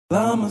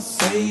I'ma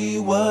say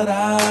what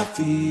I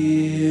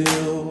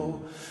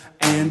feel,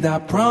 and I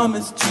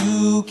promise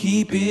to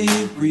keep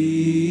it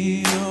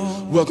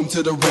real. Welcome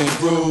to the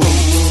Rant Room.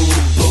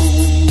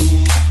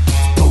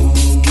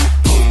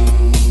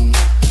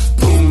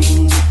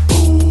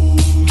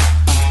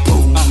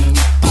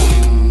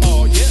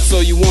 So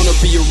you wanna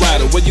be a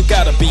rider, well you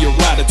gotta be a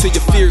rider till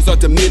your fears are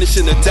diminished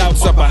and the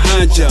doubts are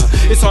behind ya.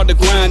 It's hard to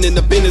grind and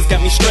the business got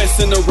me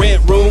stressed in the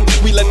Rant Room.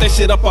 We let that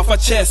shit up off our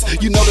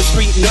chest. You know the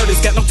street nerd has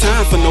got no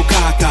time for no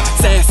caca.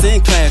 Sass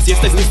in class,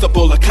 yes that's Mr.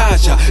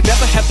 Bolakaja.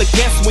 Never have to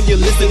guess when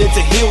you're listening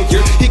to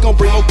Hilliard. He gon'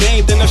 bring more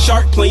game than a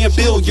shark playing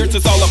billiards.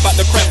 It's all about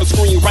the craft of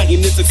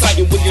screenwriting. It's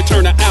exciting when you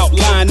turn an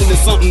outline into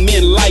something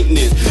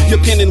enlightening. Your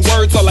pen and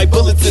words are like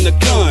bullets in a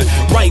gun.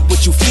 Write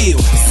what you feel,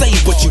 say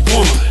what you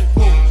want.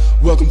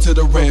 Welcome to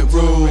the Rant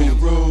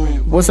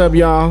Room. What's up,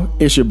 y'all?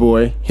 It's your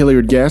boy,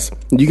 Hilliard Guest.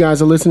 You guys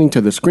are listening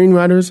to the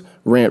Screenwriters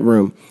Rant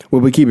Room,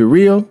 where we keep it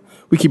real,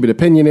 we keep it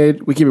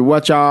opinionated, we keep it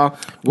what, y'all?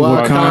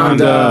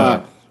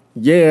 Wakanda.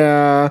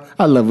 Yeah.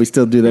 I love we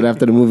still do that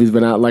after the movie's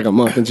been out like a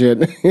month and shit.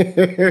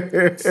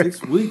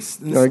 6 weeks.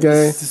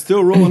 Okay. It's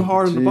still rolling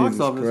hard in the box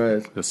office.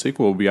 Christ. The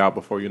sequel will be out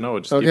before you know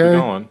it. Just keep it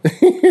going.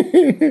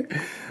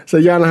 So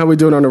y'all know how we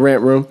do it on the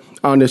Rant Room.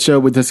 On this show,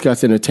 we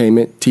discuss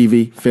entertainment,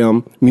 TV,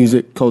 film,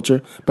 music,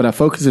 culture, but our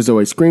focus is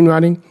always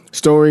screenwriting,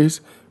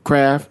 stories,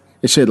 craft,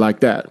 and shit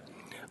like that.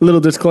 Little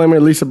disclaimer,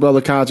 Lisa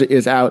Bolakaja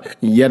is out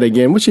yet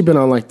again. What's she been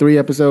on, like 3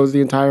 episodes the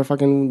entire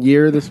fucking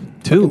year this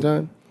fucking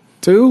time?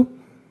 2?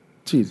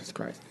 Jesus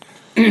Christ.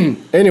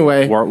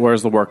 Anyway.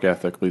 Where's the work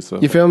ethic, Lisa?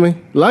 You feel me?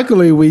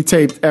 Luckily, we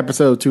taped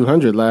episode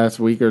 200 last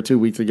week or 2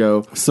 weeks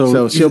ago.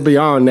 So she'll be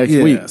on next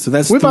week. So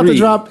that's We're about to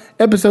drop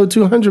episode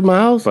 200,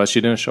 Miles. But she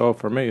didn't show up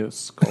for me.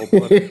 It's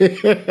cold-blooded.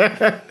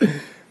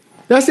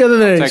 That's the other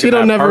thing. She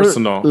don't never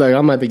personal. Look,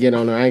 I'm about to get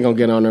on her. I ain't gonna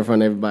get on her in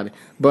front of everybody.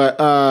 But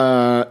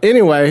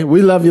anyway,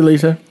 we love you,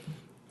 Lisa,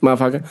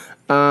 motherfucker.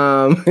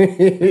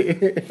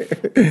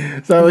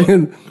 So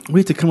we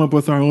have to come up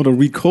with our little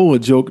Ricola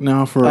joke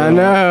now for I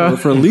know.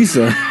 for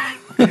Lisa.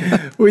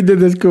 We did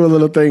this cool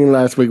little thing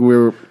last week. We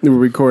were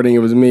recording. It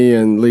was me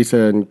and Lisa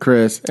and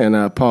Chris and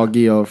Paul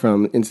Gio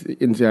from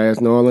NCIS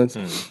New Orleans.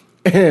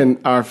 And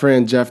our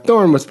friend Jeff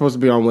Thorne was supposed to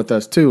be on with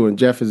us too. And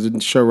Jeff is the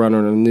showrunner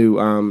on a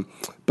new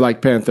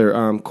Black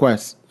Panther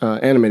Quest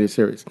animated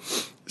series.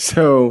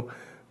 So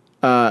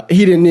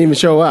he didn't even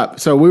show up.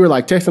 So we were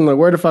like texting, like,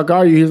 where the fuck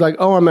are you? He's like,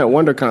 oh, I'm at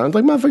WonderCon. I was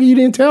like, motherfucker, you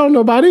didn't tell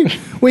nobody.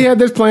 We had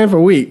this plan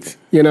for weeks.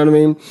 You know what I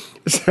mean?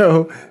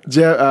 So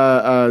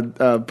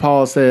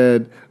Paul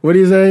said, what do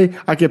you say?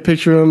 I could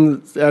picture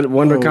him at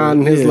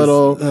WonderCon in his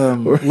little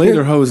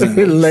Lederhosen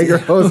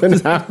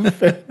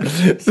outfit.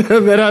 So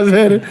then I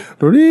said,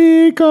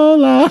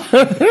 Ricola.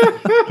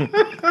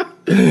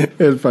 It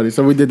was funny.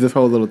 So we did this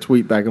whole little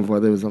tweet back and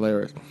forth. It was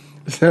hilarious.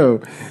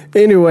 So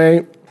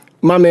anyway,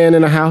 my man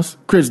in the house,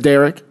 Chris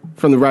Derrick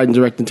from the writing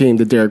directing team,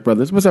 the Derrick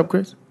Brothers. What's up,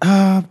 Chris?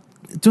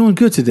 Doing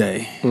good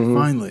today.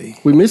 Finally.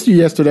 We missed you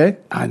yesterday.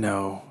 I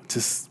know.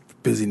 Just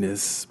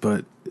busyness,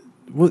 but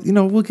we'll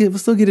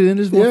still get it in.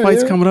 There's more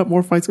fights coming up.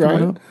 More fights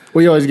coming up.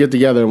 We always get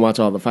together and watch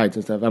all the fights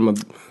and stuff.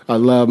 I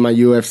love my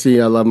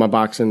UFC. I love my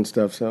boxing and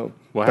stuff. So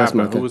What that's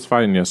happened? Who was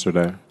fighting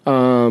yesterday?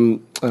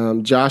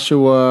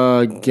 Joshua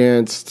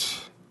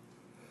against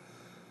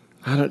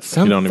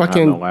some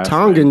fucking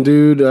Tongan name.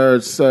 dude or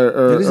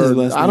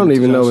I don't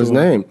even know his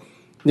name.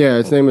 Yeah,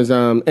 his name is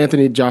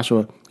Anthony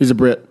Joshua. He's a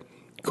Brit,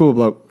 cool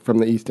bloke from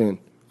the East End.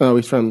 Oh,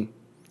 he's from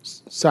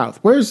South.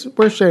 Where's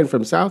Shane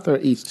from? South or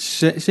East?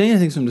 Shane, I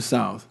think, is from the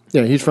South.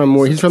 Yeah, he's from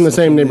the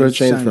same neighborhood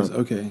Shane's from.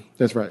 Okay,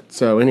 that's right.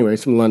 So anyway,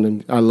 he's from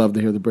London. I love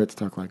to hear the Brits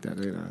talk like that.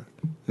 You know,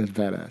 it's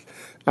badass.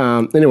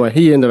 Anyway,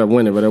 he ended up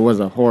winning, but it was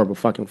a horrible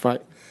fucking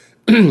fight.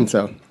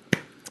 So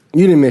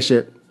you didn't miss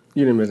shit.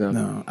 You didn't miss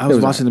nothing. No, I was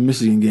watching the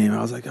Michigan game.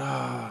 I was like,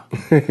 I'm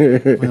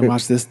gonna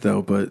watch this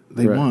though, but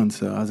they won,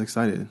 so I was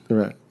excited.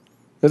 Right.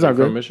 It's all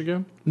good. From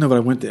Michigan? No, but I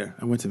went there.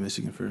 I went to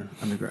Michigan for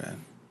undergrad.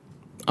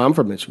 I'm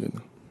from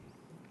Michigan.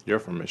 You're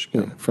from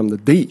Michigan. Yeah, from the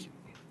D.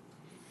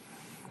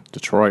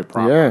 Detroit,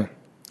 proper. Yeah.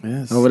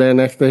 Yes. Over there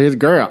next to his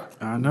girl.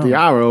 I know.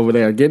 Diara over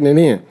there getting it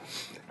in.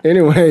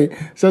 Anyway,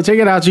 so check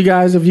it out, you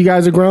guys. If you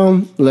guys are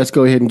grown, let's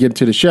go ahead and get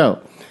to the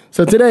show.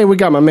 So today we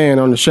got my man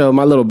on the show,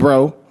 my little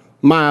bro,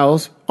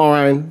 Miles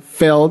Orion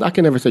Feld. I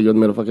can never say your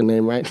middle fucking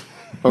name right.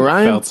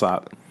 Orion?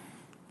 Feldsott.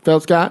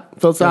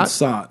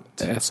 Feldsott.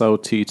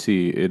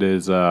 S-O-T-T. It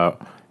is when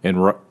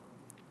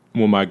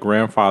my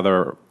great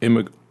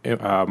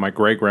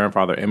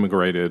grandfather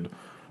immigrated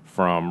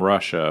from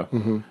Russia.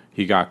 Mm-hmm.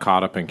 He got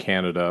caught up in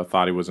Canada,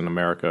 thought he was in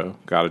America,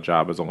 got a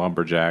job as a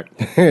lumberjack.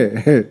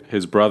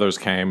 His brothers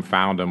came,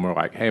 found him, were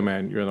like, hey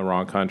man, you're in the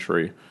wrong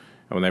country.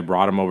 And when they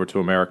brought him over to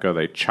America,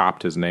 they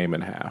chopped his name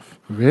in half.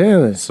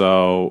 Really?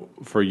 So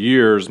for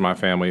years, my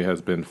family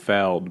has been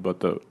Feld, but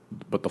the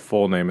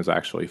full name is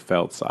actually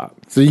Feldsott.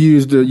 So you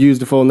use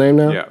the full name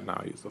now? Yeah, now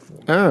I use the full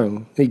name.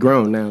 Oh, he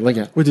grown now. Look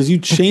at. Wait, did you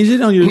change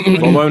it on your?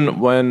 Well,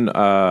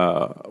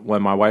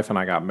 when my wife and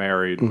I got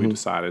married, we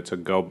decided to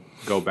go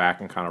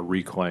back and kind of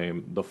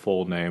reclaim the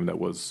full name that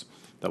was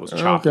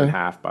chopped in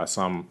half by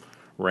some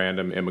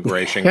random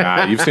immigration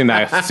guy. You've seen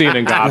that scene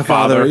in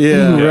Godfather.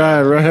 Yeah.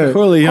 Right.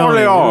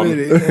 Corleone.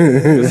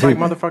 It's like,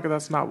 motherfucker,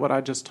 that's not what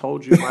I just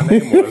told you my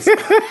name was.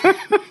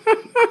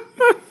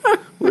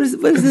 What is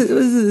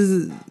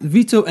this?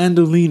 Vito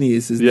Andolini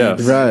is his name.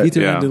 Right. Vito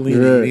Yeah.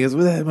 Andolini. Right. He goes,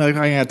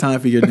 I ain't got time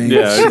for your name.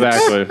 Yeah,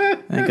 exactly.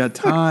 I ain't got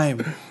time.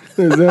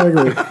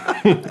 Exactly.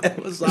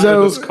 It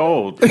was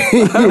cold.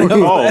 They were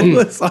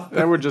cold.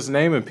 They were just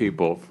naming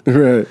people.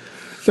 Right.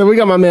 So we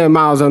got my man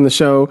Miles on the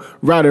show,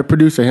 writer,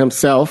 producer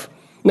himself.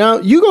 Now,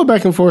 you go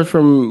back and forth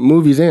from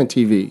movies and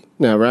TV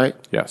now, right?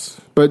 Yes.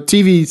 But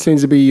TV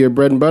seems to be your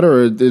bread and butter,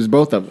 or is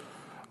both of them?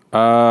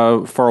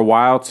 For a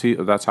while,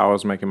 that's how I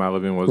was making my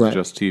living was Right.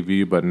 just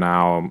TV. But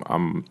now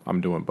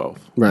I'm doing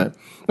both. Right.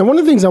 Now, one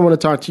of the things I want to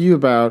talk to you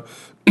about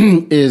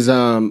is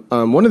one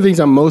of the things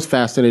I'm most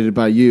fascinated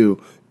by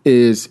you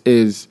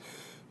is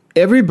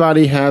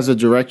everybody has a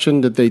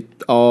direction that they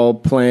all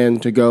plan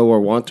to go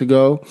or want to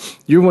go.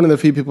 You're one of the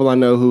few people I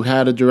know who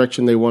had a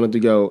direction they wanted to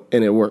go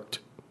and it worked,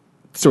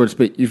 so to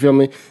speak. You feel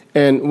me?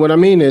 And what I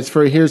mean is,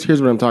 here's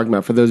what I'm talking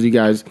about. For those of you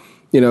guys,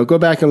 go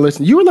back and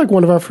listen. You were like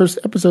one of our first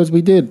episodes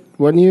we did,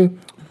 wasn't you?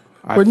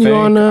 I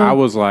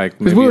was like,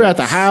 because we were at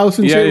the house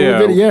and shit. Yeah.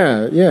 We did,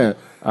 yeah. It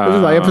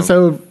was like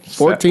episode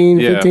 14,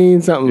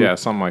 15, something. Yeah,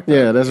 something like that.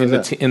 Yeah, that's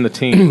in the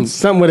teens.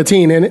 Something with a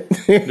teen in it.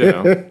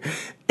 Yeah.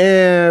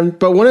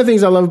 But one of the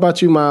things I love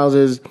about you, Miles,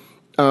 is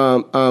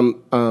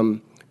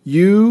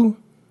you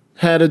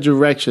had a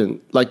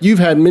direction. Like, you've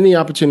had many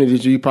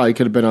opportunities you probably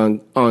could have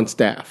been on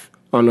staff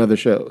on other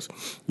shows.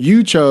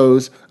 You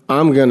chose,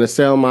 I'm going to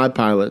sell my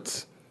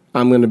pilots.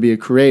 I'm going to be a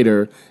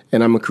creator,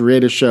 and I'm going to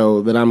create a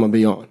show that I'm going to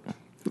be on,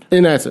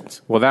 in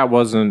essence. Well, that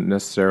wasn't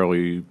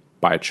necessarily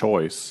by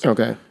choice.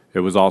 Okay. It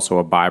was also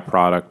a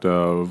byproduct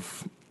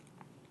of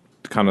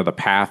kind of the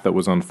path that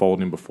was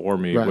unfolding before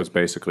me. Right. Was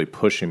basically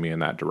pushing me in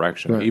that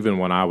direction. Right. Even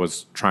when I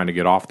was trying to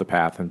get off the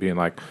path and being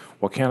like,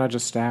 well, can't I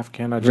just staff?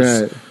 Can't I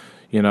just,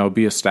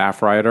 be a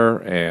staff writer?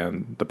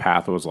 And the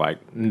path was like,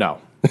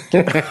 no.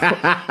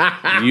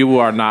 You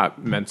are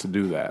not meant to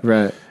do that.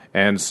 Right.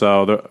 And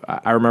so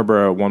I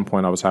remember at one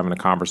point I was having a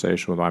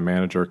conversation with my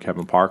manager,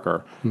 Kevin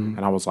Parker,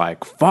 and I was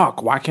like,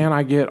 fuck, why can't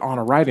I get on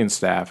a writing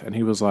staff? And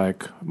he was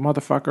like,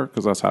 motherfucker,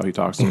 because that's how he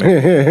talks to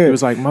me. He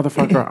was like,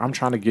 motherfucker, I'm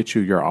trying to get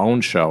you your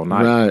own show,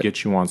 not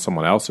get you on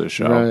someone else's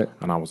show. Right.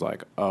 And I was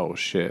like, oh,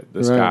 shit,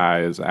 this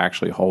guy is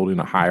actually holding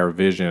a higher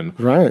vision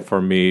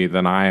for me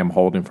than I am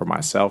holding for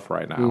myself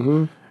right now.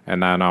 Mm-hmm.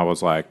 And then I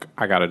was like,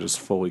 I got to just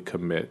fully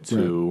commit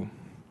to...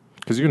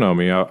 Because you know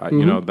me,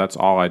 that's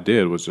all I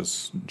did was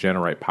just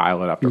generate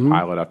pilot after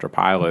pilot after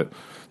pilot.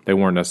 They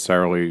weren't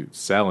necessarily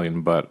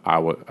selling, but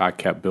I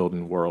kept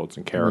building worlds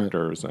and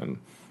characters, and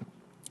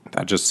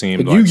that just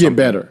seemed like you get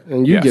better,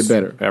 and you get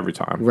better every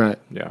time. Right.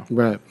 Yeah.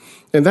 Right.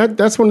 And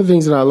that's one of the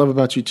things that I love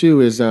about you too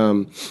is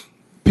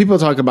people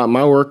talk about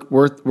my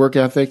work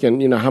ethic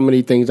and how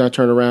many things I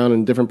turn around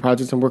and different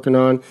projects I'm working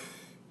on.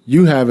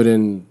 You have it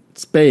in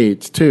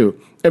spades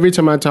too. Every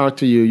time I talk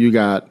to you, you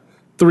got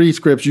 3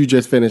 scripts you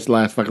just finished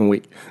last fucking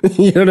week.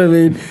 You know what I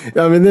mean?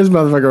 I mean, this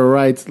motherfucker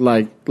writes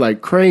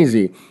like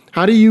crazy.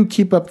 How do you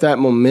keep up that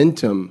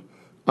momentum?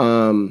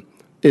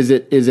 Is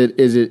it an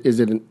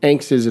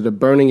angst? Is it a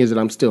burning? Is it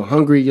I'm still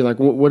hungry? You're like,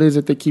 what is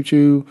it that keeps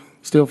you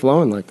still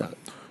flowing like that?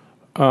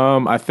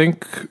 I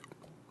think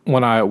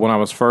when I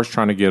was first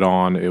trying to get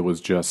on, it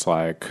was just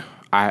like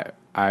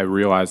I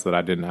realized that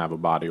I didn't have a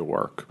body of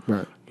work.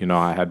 Right.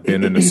 I had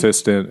been an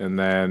assistant, and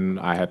then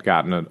I had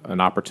gotten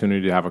an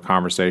opportunity to have a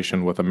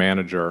conversation with a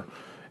manager,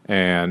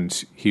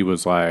 and he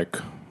was like,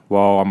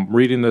 well, I'm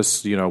reading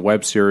this,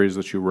 web series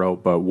that you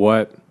wrote, but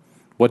what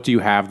do you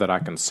have that I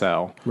can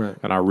sell? Right.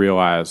 And I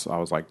realized, I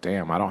was like,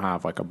 damn, I don't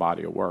have like a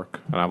body of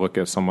work. And I look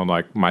at someone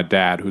like my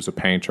dad, who's a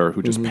painter,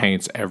 who just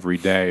paints every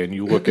day, and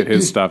you look at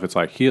his stuff, it's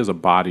like he has a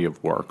body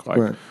of work.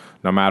 Like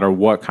no matter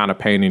what kind of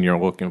painting you're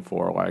looking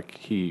for, like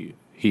he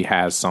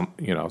has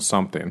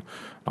something.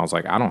 I was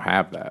like, I don't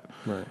have that.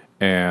 Right.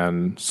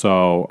 And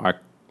so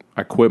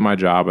I quit my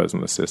job as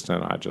an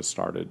assistant. I just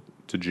started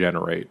to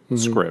generate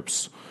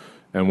scripts.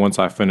 And once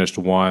I finished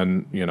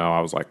one,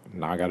 I was like,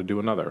 now I got to do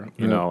another,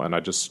 and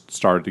I just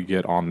started to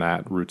get on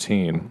that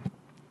routine.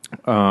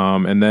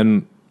 And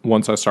then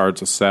once I started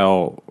to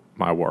sell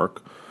my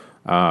work,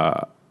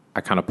 I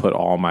kind of put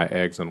all my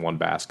eggs in one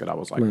basket. I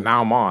was like,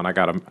 now I'm on. I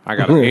got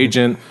an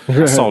agent.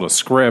 I sold a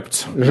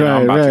script.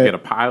 I'm about to get a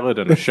pilot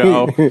and a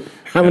show.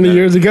 How many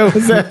years ago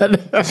was that?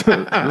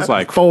 It was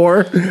like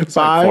 4, 5,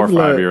 like 4 or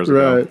 5 years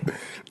ago.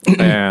 Right.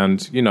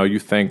 And, you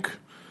think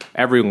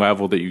every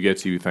level that you get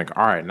to, you think,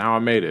 all right, now I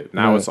made it.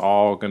 Now it's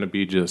all going to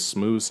be just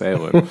smooth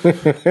sailing.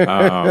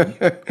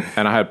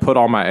 And I had put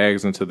all my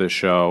eggs into this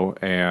show,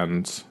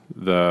 and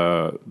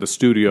the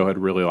studio had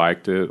really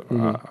liked it.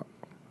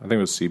 I think it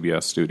was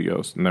CBS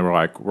Studios, and they were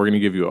like, we're going to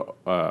give you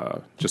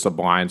just a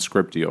blind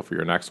script deal for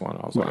your next one.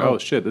 I was like, oh,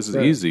 shit, this is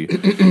easy.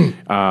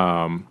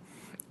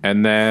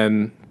 And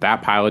then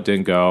that pilot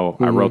didn't go.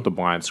 I wrote the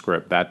blind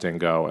script. That didn't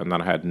go. And then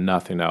I had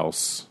nothing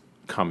else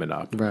coming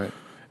up. Right.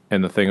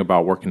 And the thing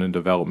about working in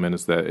development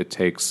is that it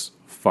takes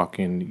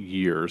fucking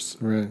years.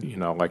 Right. You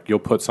know, like you'll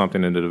put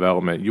something into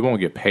development, you won't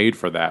get paid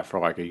for that for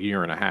like a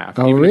year and a half.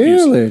 Oh,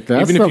 really?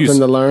 That's something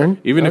to learn.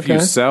 Even if you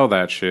sell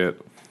that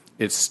shit,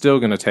 it's still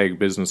going to take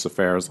business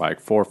affairs like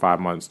 4 or 5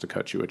 months to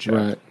cut you a check.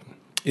 Right.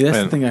 Yeah,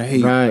 that's the thing I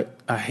hate. Right.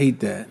 I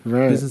hate that.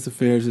 Right. Business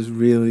affairs is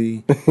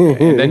really...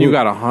 And then you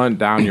got to hunt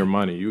down your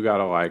money. You got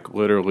to like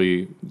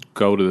literally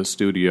go to the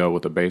studio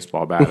with a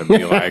baseball bat and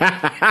be like,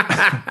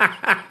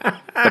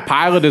 the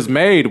pilot is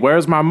made.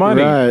 Where's my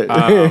money? Right.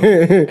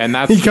 And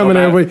that's he coming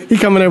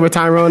there with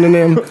Tyrone and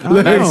them.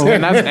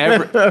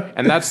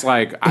 and that's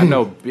like, I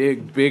know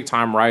big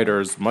time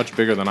writers, much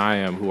bigger than I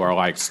am, who are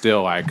like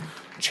still like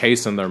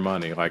chasing their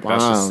money. Like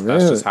that's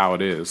just how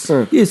it is.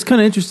 Yeah, it's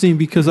kind of interesting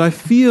because I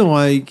feel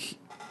like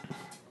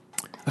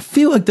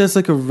that's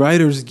like a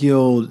Writers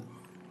Guild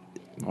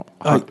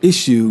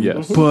issue,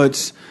 yes.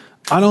 But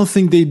I don't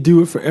think they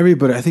do it for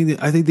everybody. I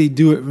think they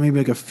do it for maybe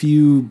like a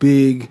few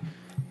big,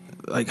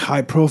 like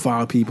high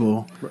profile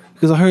people.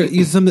 Because I heard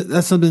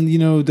that's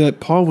something that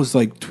Paul was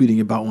like tweeting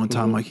about one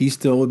time. Like he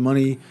stole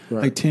money,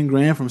 like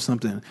 $10,000 from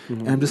something,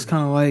 and I'm just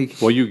kind of like,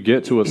 well, you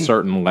get to a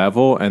certain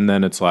level, and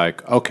then it's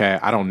like, okay,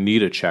 I don't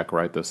need a check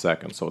right this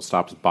second, so it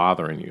stops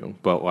bothering you.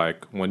 But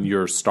like when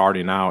you're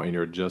starting out and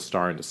you're just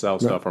starting to sell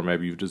stuff, or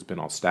maybe you've just been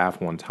on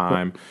staff one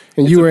time,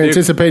 and you were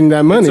anticipating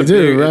that money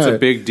too, right? It's a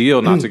big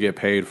deal not to get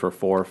paid for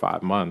 4 or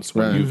 5 months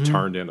when you've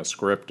turned in a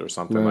script or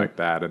something like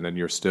that, and then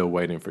you're still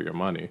waiting for your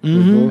money.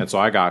 And so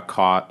I got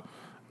caught.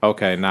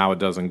 Okay, now it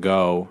doesn't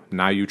go.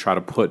 Now you try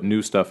to put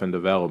new stuff in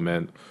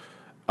development.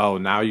 Oh,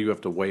 now you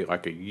have to wait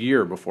like a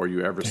year before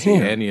you ever see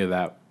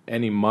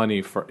any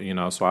money for,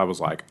 So I was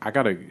like, I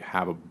got to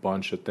have a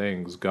bunch of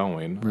things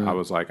going. Right. I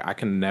was like, I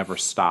can never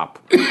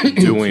stop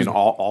doing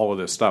all of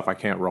this stuff. I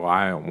can't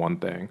rely on one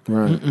thing.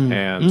 Right.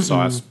 And so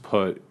I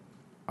put,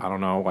 I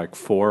don't know, like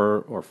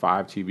 4 or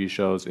 5 TV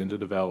shows into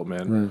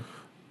development. Right.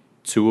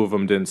 2 of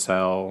them didn't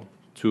sell.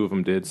 2 of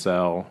them did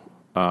sell.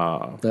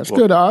 That's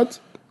good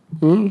odds.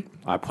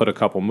 I put a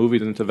couple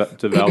movies into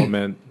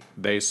development.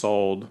 They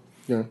sold.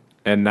 Yeah.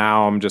 And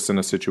now I'm just in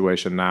a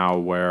situation now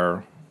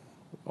where,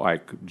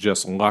 like,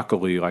 just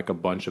luckily, like, a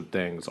bunch of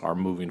things are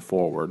moving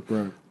forward.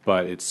 Right.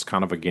 But it's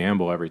kind of a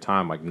gamble every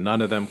time. Like,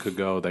 none of them could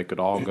go. They could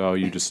all go.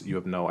 You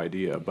have no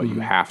idea. But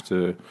you have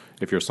to,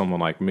 if you're someone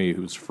like me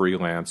who's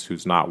freelance,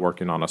 who's not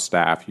working on a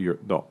staff,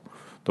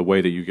 the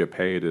way that you get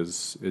paid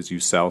is you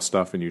sell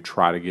stuff and you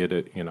try to get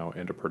it,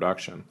 into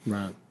production.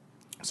 Right.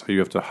 So you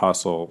have to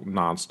hustle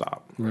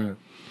nonstop. Right.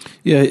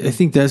 Yeah, I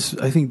think that's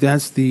the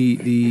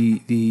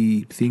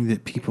thing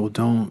that people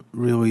don't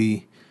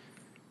really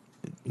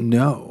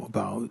know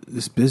about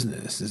this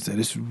business is that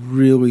it's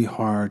really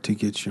hard to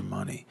get your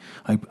money.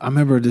 Like I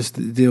remember this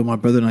deal my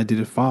brother and I did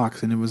at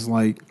Fox, and it was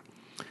like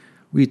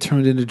we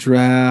turned in a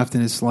draft,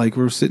 and it's like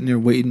we're sitting there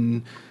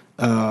waiting,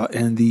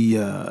 and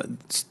the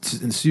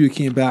studio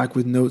came back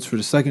with notes for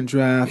the second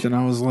draft, and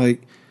I was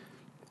like,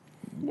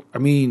 I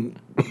mean,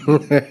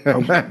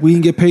 we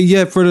didn't get paid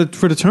yet for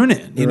the turn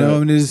in, you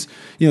know. And there's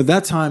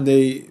that time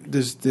they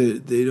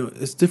don't.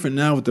 It's different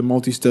now with the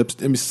multi steps.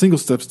 I mean, single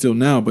steps still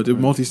now, but the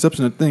multi steps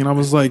and that thing. And I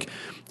was like,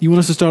 you want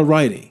us to start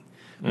writing?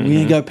 We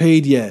ain't got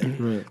paid yet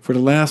for the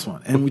last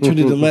one, and we turned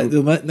in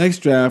the next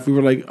draft. We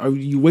were like, "Are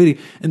you waiting?"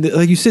 And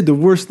like you said, the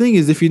worst thing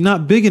is if you're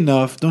not big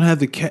enough, don't have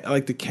the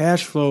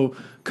cash flow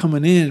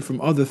coming in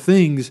from other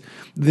things,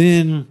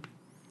 then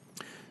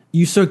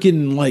you start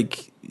getting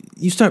like.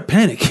 You start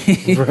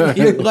panicking.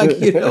 You're like,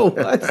 you know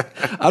what?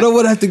 I don't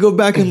want to have to go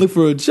back and look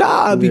for a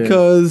job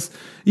because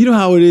you know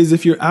how it is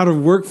if you're out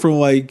of work for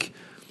 18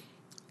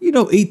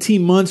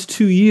 months,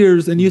 2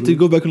 years, and you have to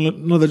go back and look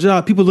another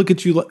job. People look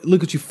at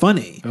you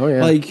funny. Oh,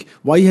 yeah. Like,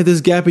 why you have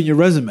this gap in your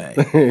resume?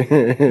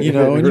 And you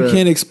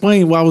can't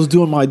explain why I was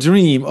doing my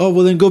dream. Oh,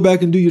 well, then go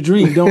back and do your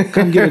dream. Don't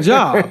come get a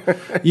job.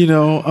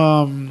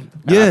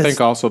 Yes. I think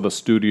also the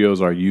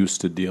studios are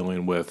used to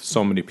dealing with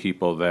so many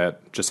people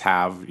that just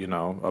have,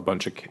 a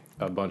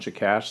bunch of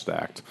cash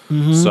stacked.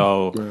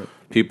 So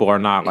people are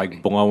not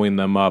like blowing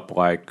them up.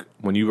 Like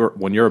when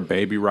you're a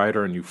baby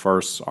writer and you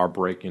first are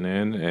breaking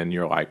in and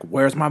you're like,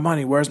 where's my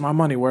money? Where's my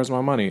money? Where's my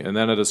money? And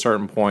then at a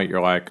certain point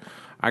you're like,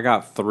 I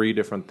got 3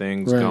 different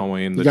things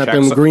going. You got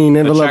them green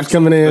envelopes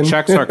coming in. The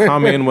checks are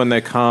coming when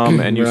they come,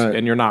 and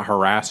you're not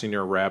harassing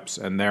your reps,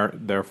 and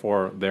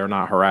therefore they're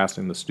not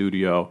harassing the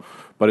studio.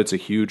 But it's a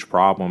huge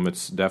problem.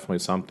 It's definitely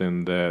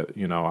something that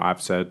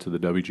I've said to the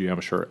WGA.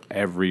 I'm sure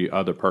every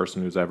other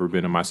person who's ever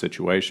been in my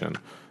situation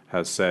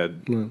has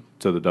said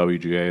to the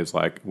WGA is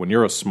like, when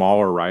you're a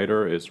smaller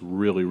writer, it's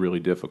really,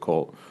 really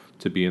difficult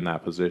to be in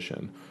that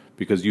position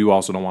because you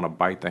also don't want to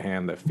bite the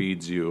hand that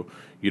feeds you.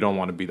 You don't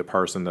want to be the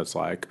person that's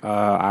like,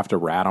 I have to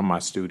rat on my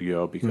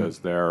studio because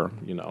they're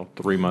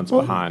 3 months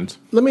behind.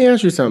 Let me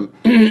ask you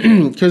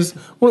something, because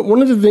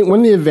one of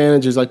the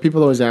advantages, like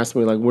people always ask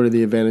me, like, what are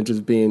the advantages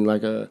of being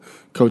like a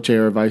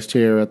co-chair or vice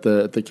chair at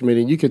the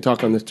committee? You could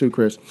talk on this too,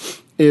 Chris.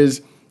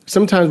 Is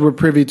sometimes we're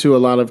privy to a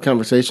lot of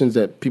conversations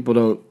that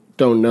people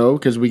don't know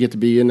because we get to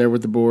be in there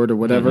with the board or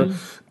whatever,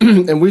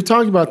 and we've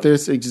talked about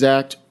this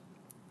exact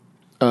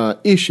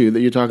issue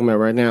that you're talking about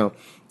right now.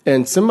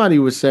 And somebody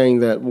was saying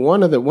that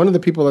one of the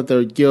people at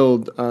their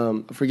guild,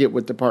 I forget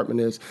what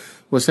department is,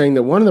 was saying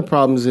that one of the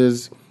problems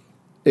is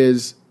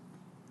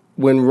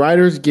when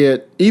writers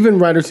even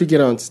writers who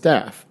get on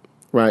staff,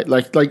 right?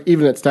 Like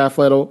even at staff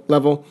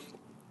level,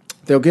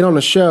 they'll get on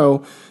a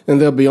show and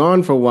they'll be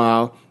on for a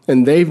while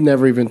and they've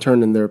never even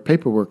turned in their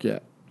paperwork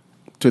yet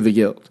to the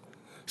guild.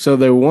 So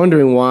they're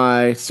wondering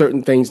why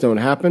certain things don't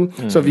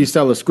happen. So if you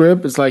sell a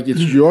script, it's like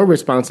it's your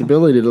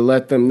responsibility to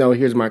let them know,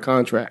 here's my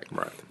contract.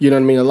 Right. You know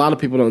what I mean? A lot of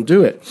people don't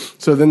do it.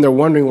 So then they're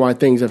wondering why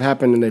things have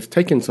happened and they've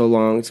taken so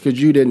long. It's because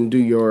you didn't do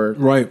your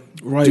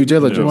due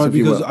diligence, if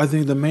you because will. I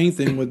think the main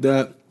thing with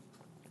that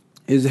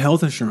is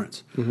health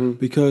insurance.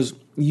 Because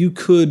you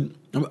could,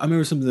 I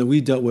remember something that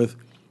we dealt with.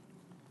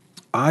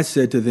 I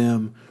said to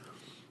them,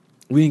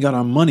 we ain't got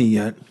our money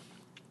yet,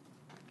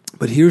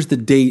 but here's the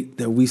date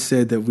that we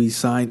said that we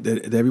signed,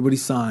 that everybody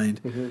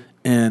signed,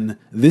 and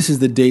this is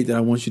the date that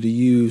I want you to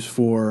use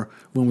for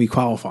when we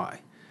qualify.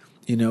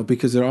 You know,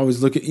 because they're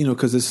always looking, you know,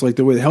 because it's like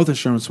the way the health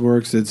insurance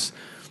works. It's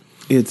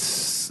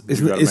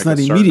not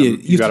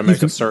immediate. You got to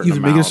make a certain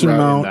amount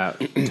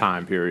amount in that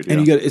time period,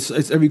 and you got it's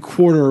every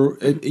quarter.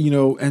 You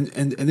know, and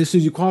as soon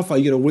as you qualify,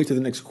 you got to wait till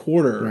the next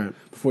quarter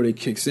before it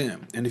kicks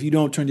in. And if you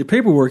don't turn your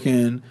paperwork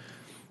in,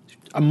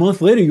 a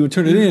month later you would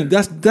turn it in.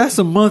 That's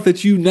a month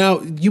that you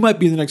might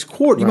be in the next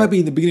quarter. You might be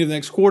in the beginning of the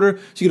next quarter.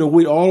 So you got to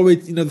wait all the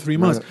way another 3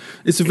 months.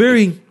 It's a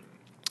very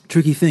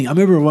tricky thing. I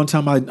remember one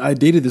time I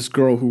dated this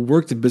girl who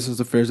worked in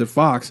business affairs at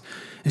Fox,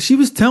 and she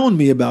was telling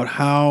me about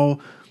how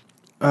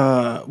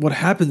what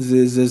happens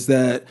is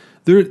that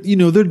they're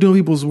doing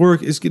people's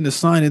work, it's getting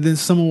assigned, and then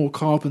someone will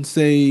call up and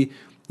say,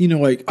 you know,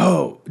 like,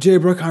 oh, Jerry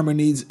Bruckheimer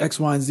needs X,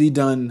 Y, and Z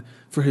done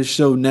for his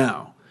show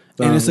now.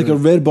 And it's like a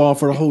red ball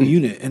for the whole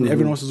unit, and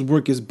everyone else's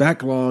work is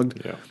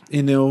backlogged,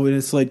 you know, and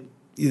it's like,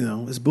 you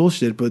know, it's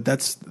bullshit, but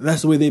that's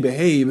the way they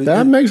behave.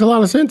 That makes a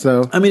lot of sense,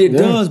 though. I mean, it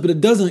does, but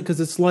it doesn't, because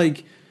it's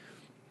like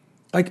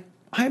I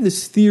have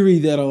this theory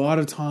that a lot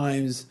of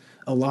times,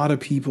 a lot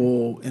of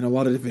people in a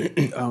lot of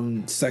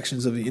different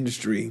sections of the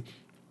industry,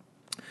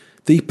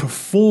 they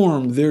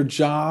perform their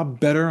job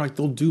better, like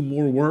they'll do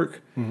more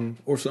work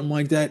or something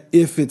like that,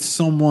 if it's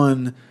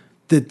someone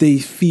that they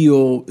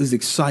feel is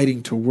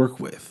exciting to work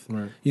with.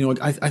 Right. You know,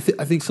 like I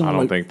think someone. I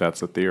don't think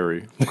that's a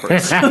theory,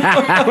 Chris. You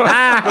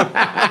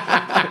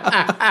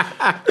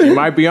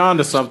might be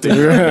onto something.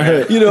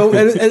 Right. You know,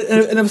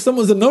 and if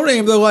someone's a no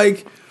name, they're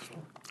like,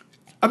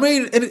 I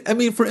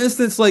mean, for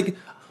instance, like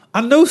I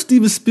know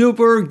Steven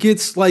Spielberg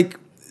gets like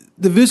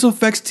the visual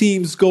effects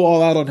teams go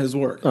all out on his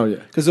work. Oh yeah,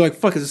 because they're like,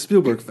 fuck, it's a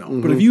Spielberg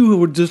film. But if you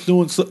were just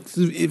doing,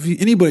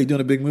 anybody doing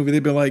a big movie,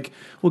 they'd be like,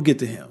 we'll get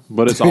to him.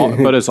 But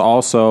it's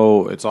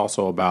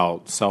also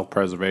about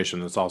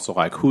self-preservation. It's also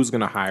like, who's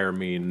going to hire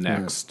me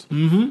next?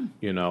 You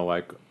know,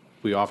 like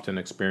we often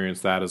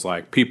experience that as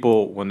like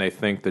people when they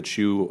think that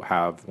you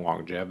have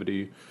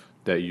longevity,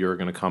 that you're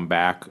going to come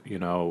back. You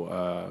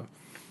know,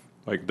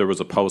 like there was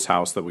a post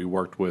house that we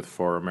worked with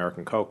for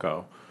American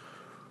Cocoa,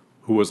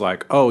 who was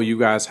like, "Oh, you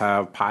guys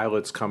have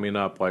pilots coming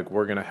up. Like,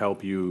 we're going to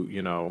help you,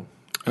 you know,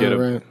 get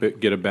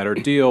a better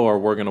deal, or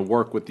we're going to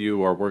work with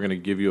you, or we're going to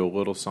give you a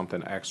little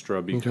something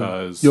extra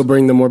because you'll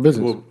bring them more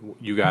business.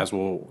 You guys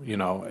will, you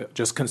know,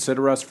 just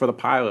consider us for the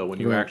pilot when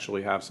you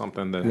actually have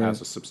something that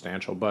has a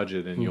substantial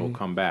budget, and you'll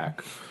come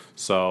back."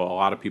 So a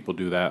lot of people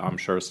do that. I'm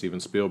sure Steven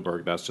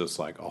Spielberg, that's just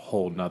like a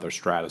whole nother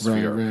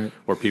stratosphere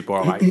where people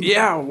are like,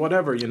 yeah,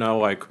 whatever, you know,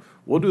 like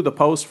we'll do the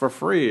post for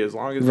free as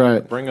long as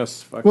you bring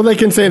us. Well, they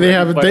can say they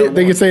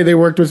can say they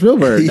worked with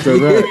Spielberg. So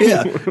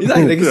yeah, exactly.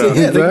 They can say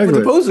they can put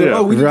the poster.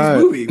 Oh, we did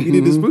this movie. We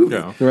did this movie.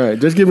 Yeah. Right.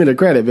 Just give me the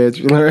credit,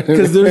 bitch.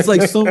 Because there's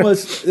like so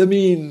much. I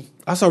mean,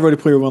 I saw Ready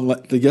Player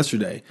One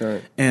yesterday,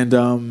 and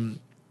I'm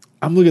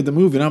looking at the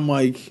movie and I'm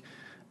like,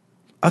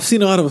 I've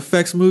seen a lot of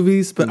effects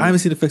movies, but I haven't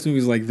seen effects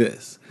movies like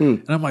this.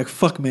 And I'm like,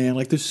 fuck, man.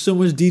 Like, there's so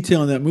much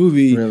detail in that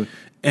movie, and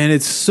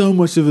it's so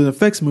much of an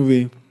effects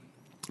movie.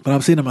 But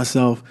I'm saying to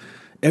myself,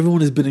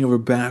 everyone is bending over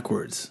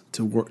backwards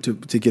to work to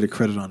get a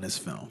credit on this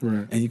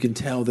film, and you can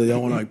tell that they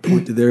all want to like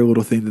point to their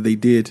little thing that they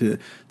did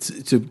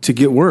to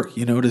get work.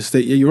 You know, to stay.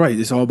 Yeah, you're right.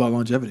 It's all about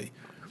longevity.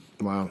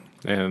 Wow.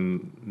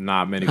 And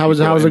not many how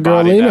people was the girl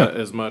embody Lena? that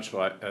as much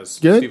as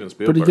Good? Steven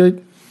Spielberg. Pretty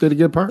good. Did a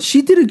good part?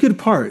 She did a good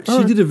part.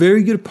 She did a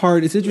very good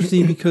part. It's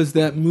interesting because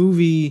that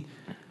movie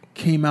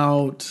came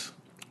out.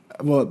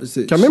 Well,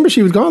 I remember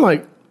she was gone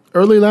like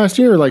early last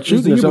year, like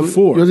shooting or something.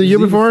 Before. It was the year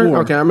before?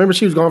 Okay, I remember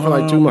she was gone for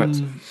like 2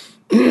 months.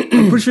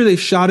 I'm pretty sure they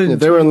shot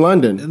it. They were in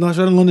London. They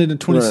shot in London in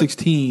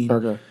 2016. Right.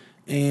 Okay,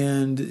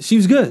 and she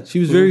was good. She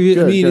was very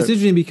good. I mean, it's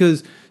interesting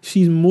because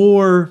she's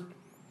more.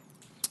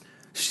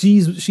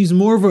 She's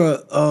more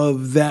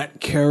of that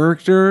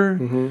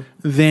character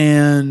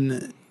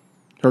than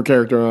her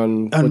character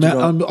on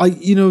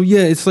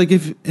it's like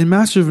if in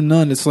Master of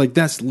None, it's like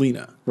that's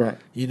Lena, right?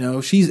 You know,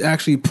 she's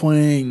actually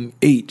playing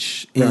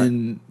H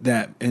in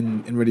that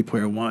in Ready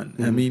Player One.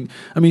 I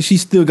mean,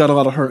 she's still got a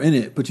lot of her in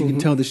it, but you can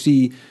tell that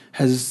she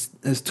has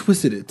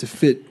twisted it to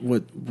fit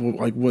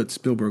what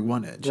Spielberg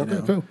wanted. You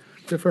know? Cool,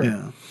 good for her.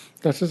 Yeah,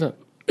 that's what's up.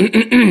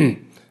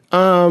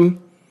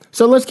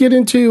 So let's get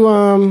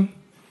into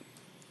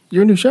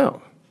your new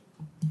show.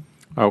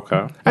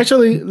 Okay.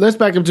 Actually, let's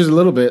back up just a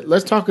little bit.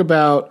 Let's talk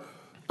about.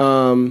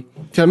 'Cause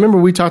I remember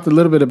we talked a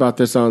little bit about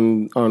this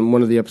on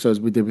one of the episodes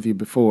we did with you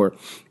before.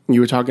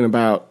 You were talking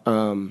about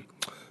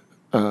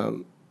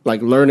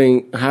like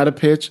learning how to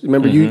pitch.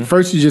 Remember, you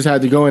just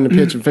had to go in and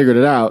pitch and figured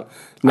it out.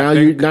 Now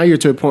you're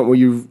to a point where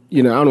I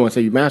don't want to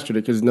say you mastered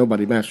it because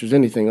nobody masters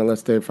anything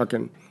unless they're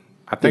fucking.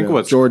 I think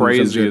what's Jordan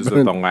crazy is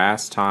that the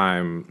last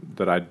time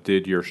that I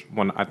did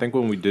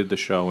when we did the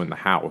show in the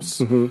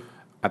house,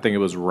 I think it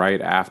was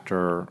right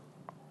after.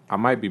 I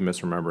might be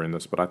misremembering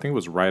this, but I think it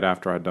was right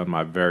after I'd done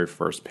my very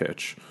first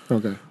pitch.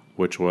 Okay.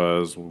 Which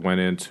was went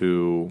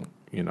into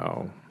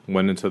the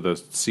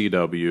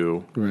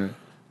CW. Right.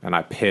 And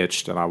I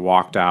pitched and I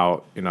walked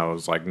out, it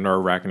was like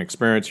nerve-wracking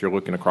experience. You're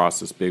looking across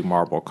this big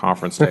marble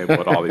conference table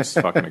with all these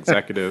fucking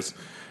executives.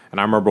 And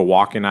I remember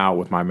walking out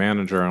with my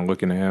manager and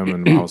looking at him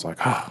and I was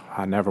like,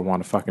 I never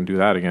want to fucking do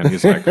that again.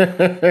 He's like,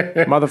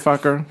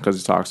 motherfucker, because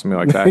he talks to me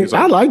like that. He's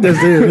like, I like this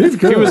dude. He's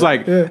good. He was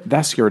like,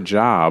 that's your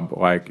job.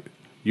 Like,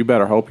 you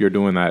better hope you're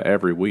doing that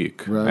every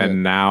week. Right.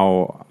 And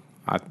now,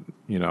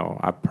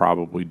 I've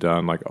probably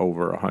done like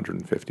over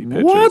 150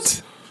 pitches.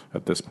 What?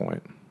 At this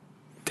point.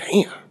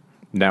 Damn.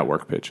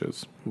 Network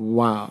pitches.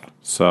 Wow.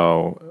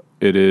 So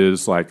it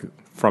is like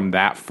from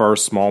that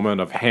first moment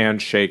of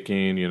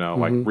handshaking,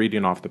 like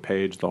reading off the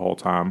page the whole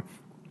time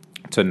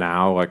to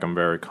now, like I'm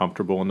very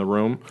comfortable in the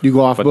room. You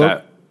go off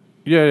book?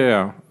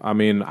 Yeah. I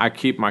mean, I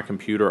keep my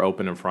computer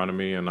open in front of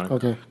me and I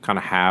kind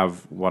of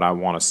have what I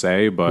want to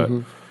say, but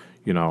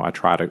I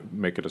try to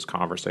make it as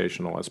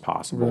conversational as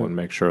possible and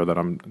make sure that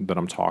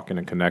I'm talking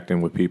and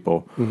connecting with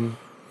people.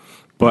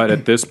 But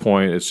at this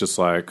point, it's just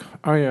like,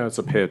 oh yeah, it's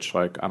a pitch.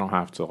 Like I don't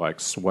have to like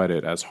sweat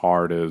it as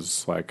hard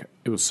as like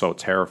it was so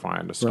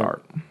terrifying to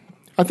start. Right.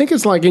 I think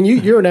it's like, and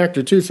you're an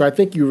actor too, so I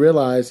think you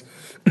realize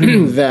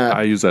that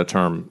I use that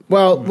term.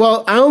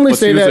 Well, I only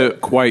say that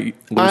it quite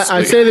loosely.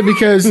 I say that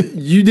because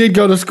you did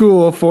go to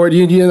school for it.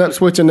 You ended up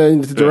switching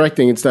into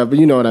directing and stuff, but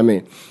you know what I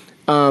mean.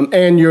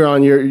 And you're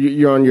on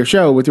your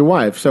show with your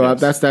wife, so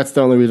yes. That's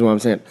the only reason why I'm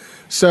saying it.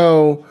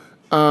 So.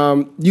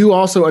 You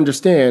also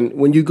understand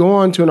when you go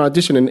on to an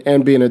audition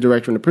and being a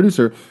director and a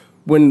producer,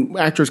 when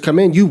actors come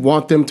in, you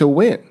want them to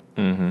win.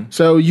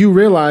 So you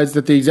realize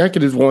that the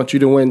executives want you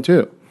to win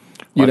too.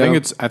 I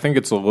think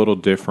it's a little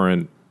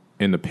different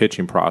in the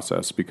pitching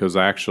process because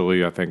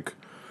actually I think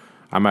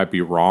I might be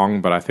wrong,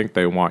 but I think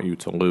they want you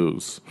to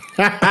lose.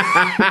 I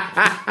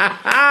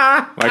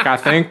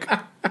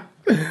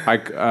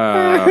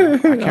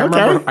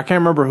can't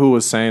remember who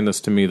was saying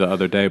this to me the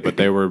other day, but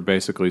they were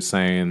basically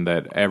saying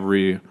that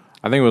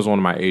I think it was one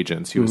of my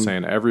agents. He was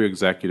saying every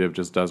executive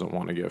just doesn't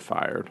want to get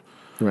fired.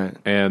 Right.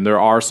 And there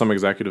are some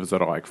executives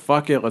that are like,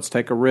 fuck it, let's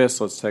take a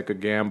risk, let's take a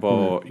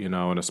gamble,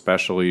 and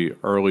especially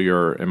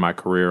earlier in my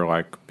career,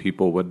 like it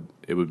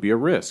would be a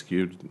risk.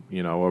 A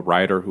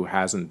writer who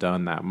hasn't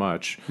done that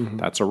much,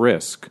 that's a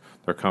risk.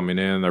 They're coming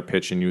in, they're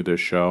pitching you this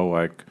show,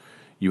 like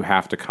you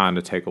have to kind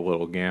of take a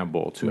little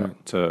gamble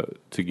to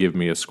give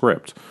me a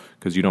script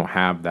because you don't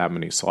have that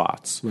many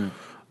slots. Right.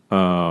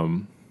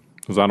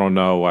 Because I don't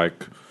know,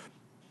 like,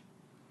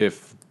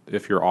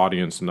 if your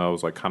audience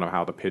knows, like, kind of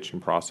how the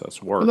pitching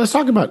process works. Well, let's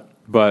talk about it.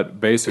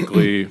 But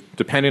basically,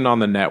 depending on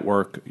the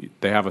network,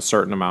 they have a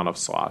certain amount of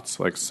slots.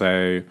 Like,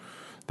 say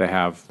they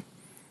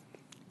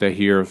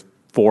hear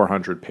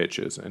 400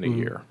 pitches in a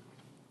year,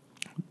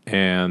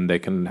 and they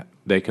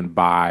can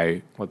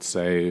buy, let's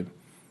say,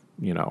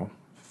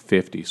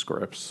 50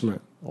 scripts,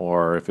 right.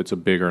 Or if it's a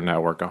bigger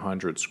network,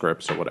 100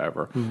 scripts or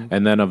whatever.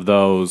 And then of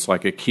those,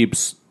 like it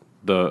keeps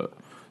the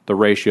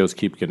ratios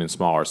keep getting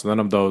smaller. So then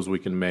of those we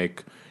can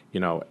make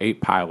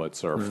 8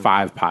 pilots or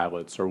 5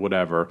 pilots or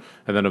whatever.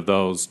 And then of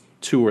those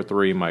 2 or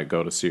 3 might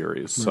go to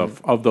series. So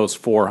of those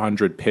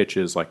 400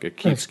 pitches, like it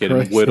keeps getting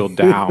crazy. Whittled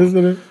down.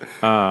 Isn't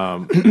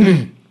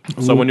it?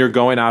 So when you're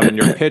going out and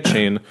you're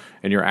pitching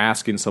and you're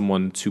asking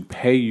someone to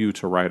pay you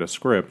to write a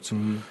script,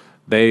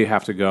 they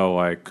have to go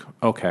like,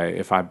 okay,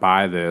 if I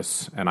buy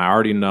this and I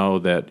already know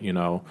that,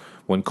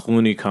 when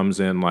Clooney comes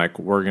in, like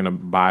we're going to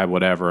buy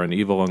whatever and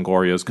Eva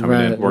Longoria's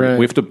coming in,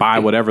 we have to buy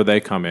whatever they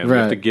come in. We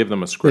have to give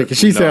them a script. Because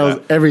she sells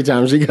every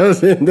time she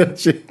goes in, doesn't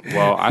she?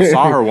 Well, I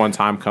saw her one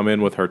time come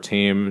in with her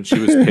team. She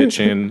was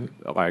pitching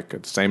like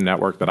at the same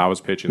network that I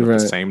was pitching at the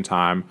same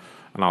time.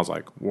 And I was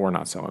like, we're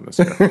not selling this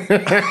here.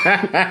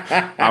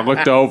 I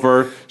looked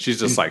over. She's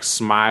just like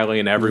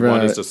smiling.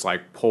 Everyone is just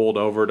like pulled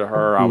over to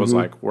her. I was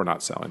like, we're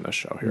not selling this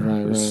show here.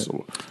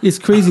 It's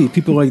crazy.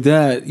 People like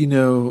that,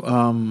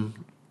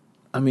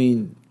 I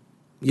mean,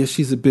 yes,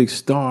 she's a big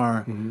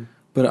star,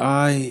 but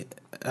I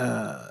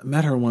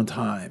met her one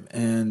time,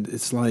 and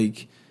it's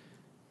like,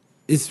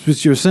 it's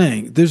what you're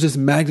saying. There's this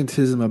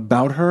magnetism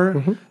about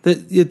her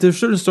that there's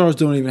certain stars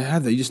don't even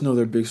have that. You just know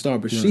they're a big star,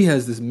 but she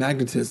has this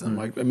magnetism.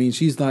 Like, I mean,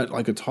 she's not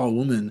like a tall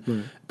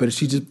woman, but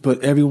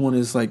everyone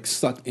is like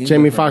sucked in.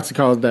 Jamie Foxx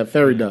calls that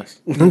fairy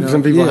dust.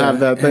 Some people have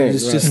that thing. And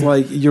it's just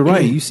like, you're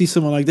right. You see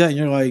someone like that, and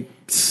you're like,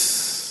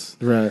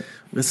 right.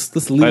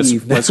 Let's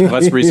leave. Let's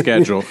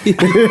reschedule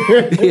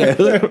Yeah,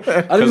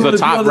 because the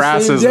top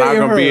brass is not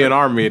going to be in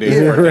our meeting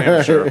for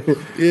damn sure.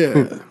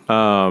 Yeah.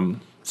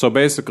 So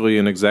basically,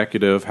 an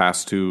executive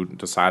has to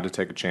decide to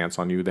take a chance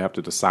on you. They have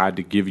to decide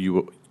to give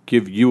you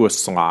a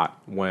slot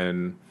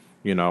when,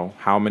 you know,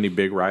 how many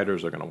big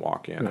writers are going to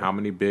walk in, how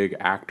many big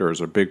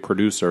actors or big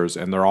producers,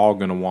 and they're all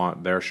going to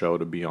want their show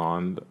to be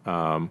on.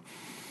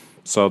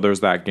 So there's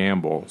that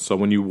gamble. So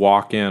when you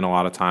walk in, a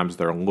lot of times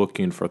they're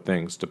looking for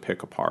things to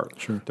pick apart.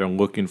 Sure. They're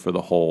looking for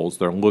the holes.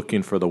 They're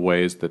looking for the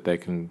ways that they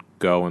can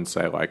go and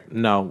say, like,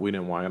 no, we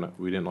didn't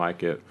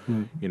like it.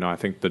 You know, I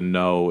think the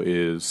no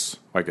is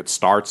like it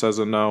starts as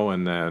a no,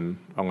 and then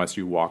unless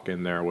you walk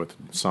in there with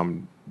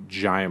some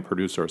giant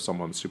producer or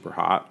someone super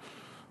hot,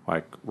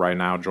 like right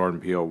now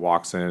Jordan Peele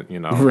walks in, you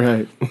know,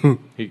 Right.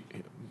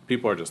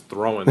 People are just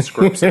throwing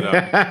scripts at him.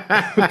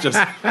 Just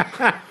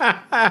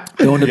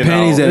Throwing the You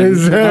panties know. at him.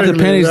 Not the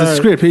panties, the Right.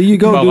 script. Here you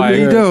go, dude.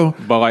 Here you go.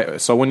 But like,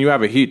 so when you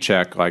have a heat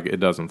check, like it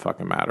doesn't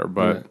fucking matter.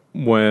 But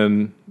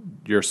when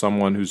you're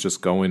someone who's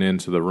just going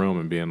into the room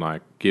and being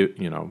like,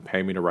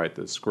 pay me to write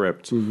this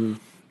script.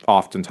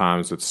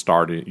 Oftentimes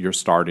you're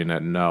starting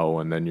at no,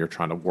 and then you're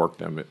trying to work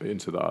them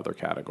into the other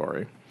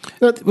category.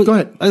 Go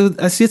ahead.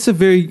 I see. It's a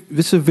very,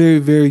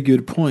 very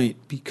good point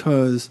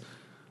because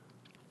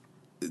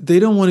they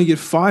don't want to get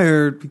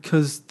fired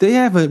because they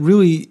have a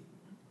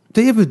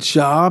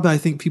job. I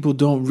think people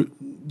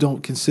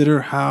don't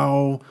consider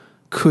how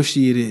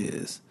cushy it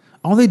is.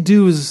 All they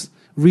do is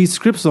read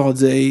scripts all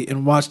day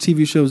and watch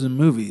TV shows and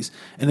movies,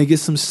 and they get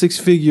some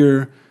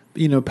 6-figure,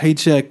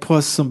 paycheck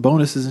plus some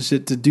bonuses and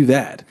shit to do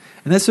that.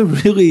 And that's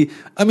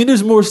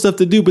there's more stuff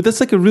to do, but that's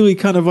like a really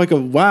kind of like a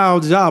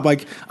wild job.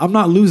 Like, I'm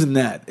not losing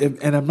that,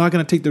 and I'm not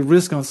going to take the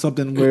risk on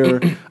something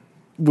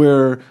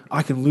where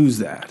I can lose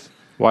that.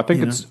 Well, I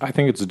think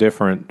it's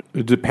different.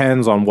 It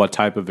depends on what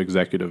type of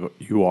executive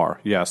you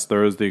are. Yes,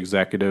 there is the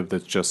executive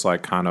that's just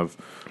like kind of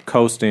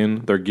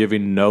coasting. They're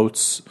giving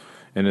notes,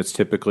 and it's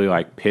typically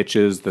like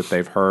pitches that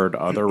they've heard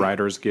other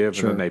writers give,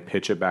 and then they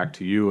pitch it back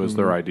to you as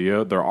their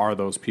idea. There are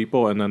those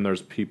people, and then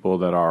there's people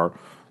that are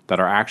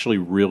actually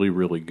really,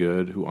 really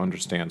good, who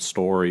understand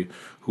story,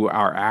 who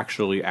are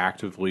actually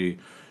actively,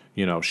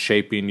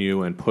 shaping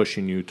you and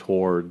pushing you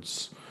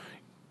towards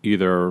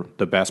either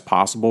the best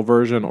possible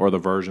version or the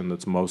version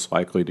that's most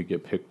likely to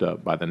get picked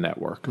up by the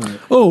network. Right.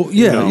 Oh,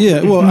 yeah,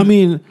 yeah. Well, I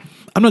mean,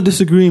 I'm not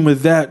disagreeing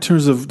with that in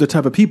terms of the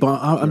type of people.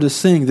 I'm just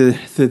saying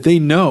that they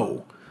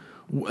know.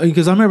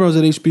 Because I remember I was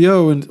at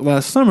HBO and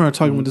last summer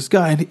talking with this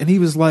guy, and he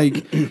was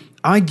like,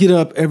 I get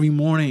up every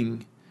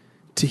morning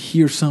to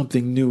hear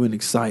something new and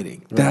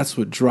exciting. Right. That's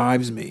what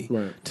drives me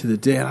to the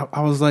day. And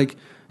I was like,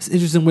 it's an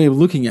interesting way of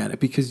looking at it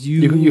because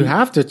you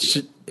have to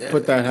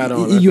put that hat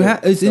on.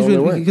 It's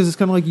interesting because it's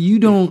kind of like you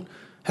don't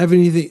have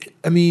anything.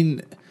 I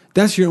mean,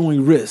 that's your only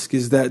risk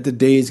is that the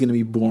day is going to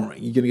be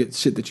boring. You're going to get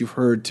shit that you've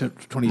heard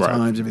 20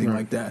 times, everything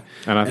like that.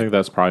 And I think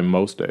that's probably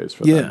most days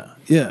for them.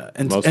 Yeah.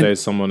 And most days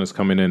someone is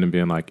coming in and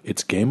being like,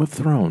 it's Game of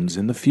Thrones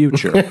in the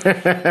future.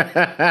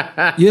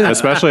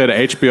 Especially at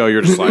HBO,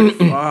 you're just like,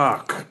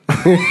 fuck.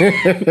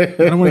 I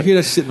don't want to hear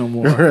that shit no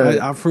more. Right.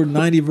 I've heard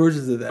 90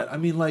 versions of that. I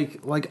mean,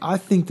 like I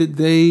think that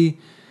they...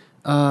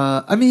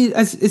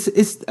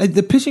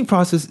 the pitching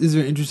process is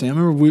very interesting. I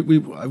remember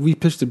we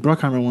pitched at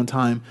Bruckheimer one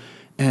time,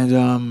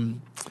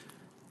 and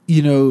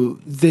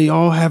they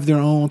all have their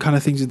own kind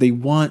of things that they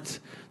want,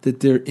 that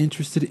they're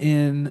interested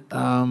in.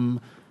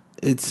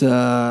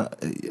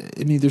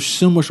 There's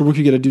so much work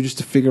you got to do just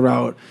to figure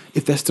out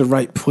if that's the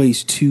right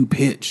place to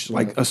pitch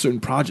like a certain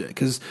project.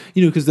 Because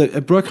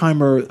at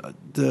Bruckheimer,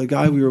 the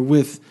guy we were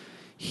with,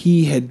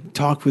 he had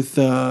talked with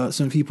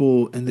some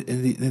people, and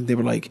they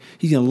were like,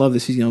 he's going to love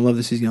this, he's going to love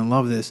this, he's going to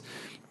love this.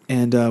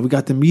 And we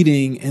got the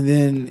meeting, and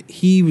then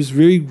he was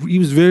very,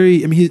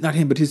 not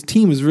him, but his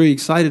team was very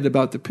excited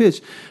about the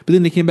pitch. But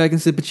then they came back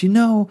and said, but he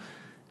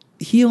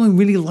only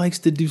really likes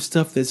to do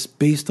stuff that's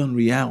based on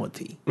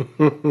reality,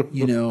 and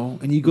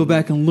you go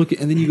back and look at,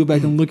 and then you go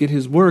back and look at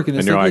his work, and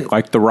it's you're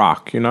like The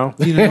Rock,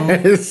 reality.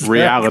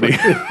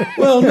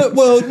 No,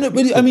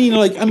 but I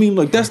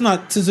mean, that's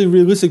not necessarily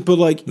realistic, but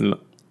like,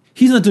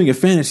 he's not doing a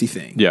fantasy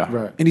thing,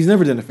 Right. And he's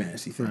never done a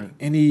fantasy thing, right.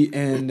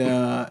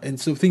 And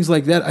so things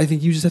like that, I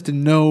think you just have to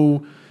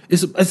know.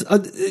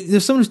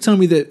 There's someone who's telling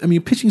me that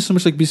pitching is so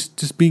much like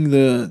just being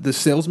the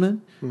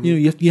salesman.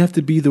 Mm-hmm. You have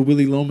to be the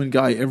Willy Loman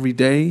guy every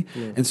day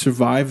and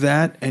survive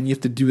that, and you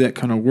have to do that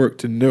kind of work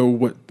to know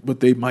what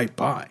they might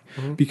buy.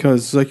 Mm-hmm.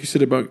 Because, like you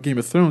said about Game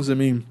of Thrones,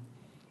 I'm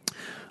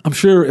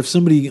sure if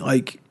somebody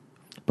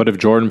but if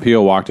Jordan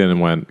Peele walked in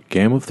and went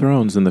Game of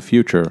Thrones in the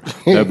future,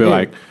 they'd be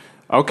like,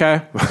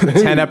 okay,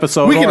 10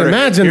 episodes. We can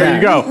imagine Here that.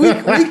 you go. we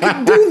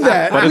can do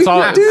that. But we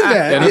can do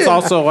that. And it's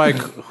also like,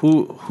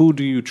 who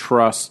do you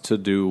trust to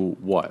do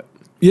what?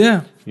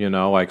 Yeah.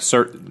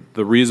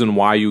 The reason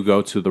why you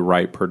go to the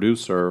right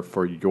producer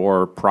for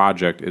your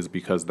project is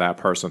because that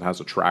person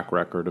has a track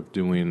record of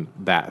doing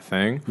that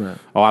thing. Right.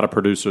 A lot of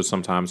producers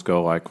sometimes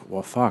go like,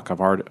 well, fuck,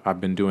 I've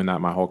been doing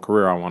that my whole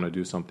career. I want to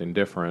do something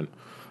different.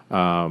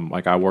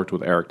 I worked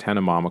with Eric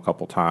Tenenbaum a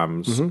couple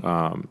times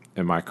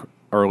in my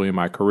early in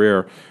my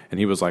career, and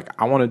he was like,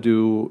 I want to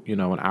do, you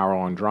know, an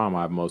hour-long drama.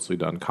 I've mostly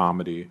done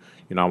comedy.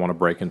 You know, I want to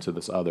break into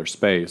this other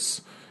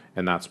space.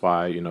 And that's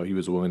why, you know, he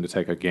was willing to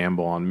take a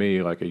gamble on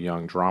me, like a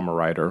young drama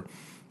writer,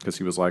 because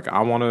he was like,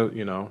 I want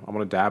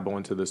to dabble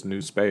into this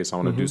new space. I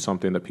want to do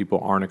something that people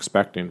aren't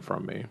expecting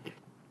from me.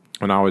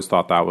 And I always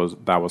thought that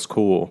was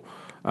cool,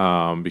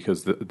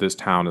 because this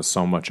town is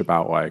so much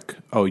about like,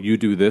 oh, you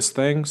do this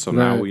thing, so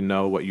now we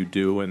know what you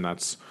do, and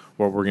that's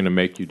what we're going to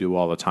make you do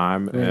all the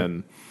time.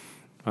 And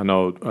I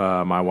know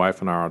my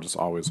wife and I are just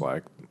always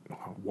like,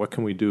 what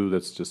can we do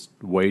that's just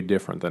way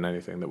different than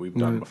anything that we've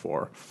done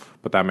before?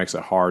 But that makes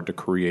it hard to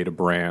create a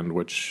brand,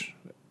 which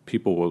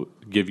people will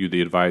give you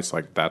the advice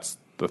like that's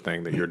the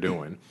thing that you're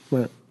doing.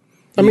 Right.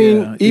 I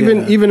mean,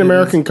 even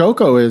American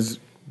Cocoa is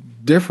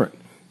different.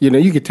 You know,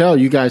 you could tell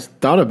you guys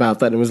thought about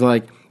that and was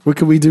like, what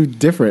could we do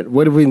different?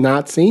 What have we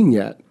not seen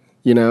yet?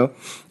 You know,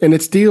 and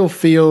it still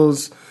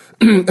feels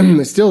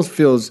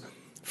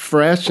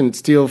fresh,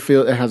 and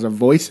it has a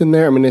voice in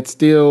there. I mean, it's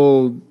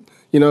still.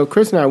 You know,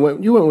 Chris and I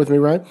you went with me,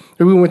 right?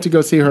 And we went to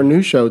go see her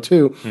new show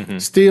too.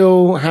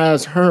 Still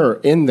has her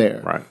in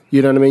there. Right.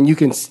 You know what I mean? You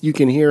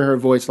can hear her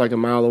voice like a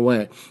mile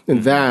away.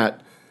 And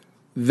that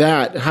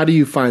how do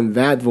you find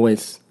that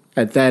voice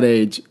at that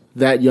age,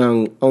 that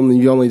young,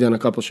 you only done a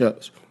couple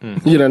shows.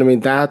 You know what I mean?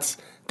 That's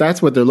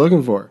what they're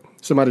looking for.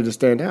 Somebody to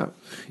stand out.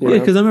 Yeah,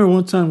 because I remember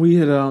one time we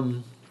had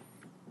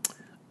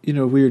you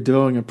know, we were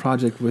doing a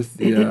project with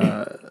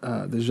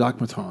the Jacques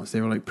Matons. They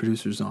were like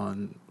producers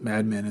on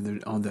Mad Men, and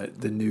they're on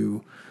the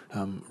new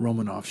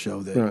Romanoff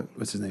show that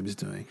what's his name is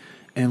doing.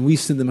 And we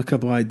sent them a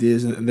couple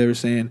ideas, and they were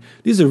saying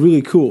these are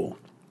really cool.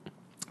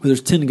 But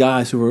there's 10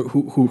 guys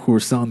who are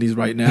selling these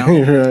right now.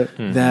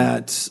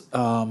 That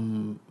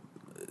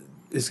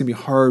it's gonna be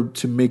hard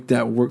to make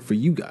that work for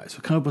you guys.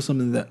 So come up with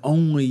something that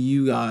only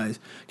you guys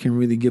can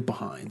really get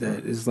behind.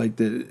 That is like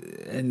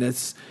and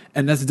that's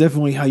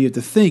definitely how you have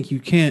to think. You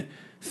can't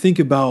think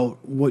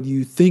about what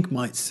you think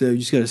might sell. You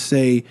just got to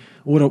say,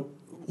 what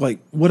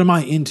am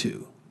I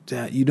into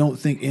that you don't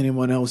think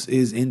anyone else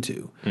is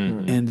into?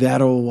 And and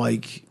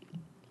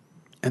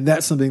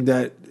that's something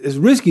that is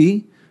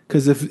risky,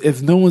 because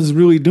if no one's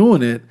really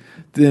doing it,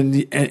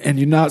 then and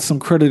you're not some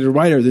credited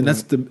writer, then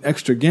that's the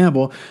extra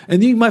gamble.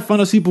 And then you might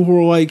find out people who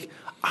are like,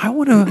 I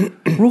want to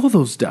roll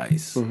those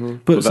dice,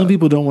 but some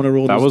people don't want to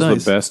roll those dice. That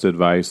was the best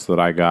advice that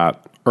I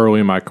got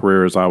early in my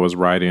career, as I was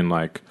writing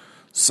like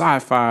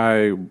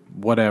sci-fi,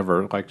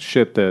 whatever, like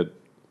shit that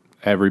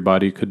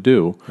everybody could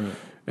do.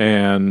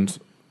 And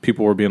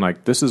people were being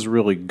like, this is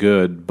really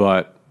good,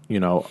 but, you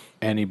know,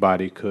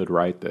 anybody could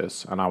write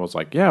this. And I was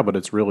like, yeah, but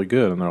it's really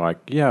good. And they're like,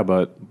 yeah,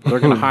 but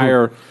they're going to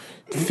hire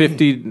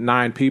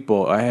 59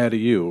 people ahead of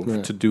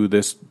you to do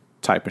this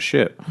type of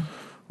shit.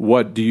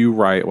 What do you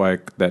write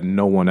like that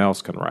no one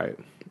else can write?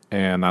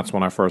 And that's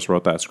when I first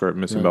wrote that script,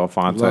 Missing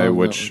Belafonte,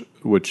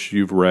 which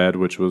you've read,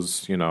 which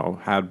was, you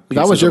know, had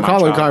pieces that was your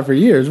calling card for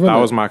years, wasn't it?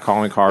 That was my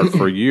calling card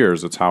for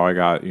years. It's how I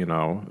got, you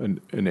know, an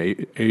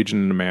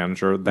agent and a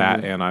manager,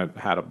 and I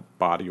had a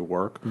body of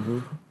work.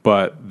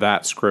 But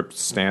that script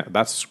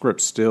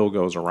still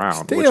goes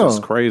around, which is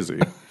crazy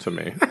to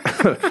me.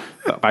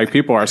 Like,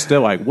 people are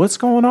still like, what's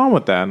going on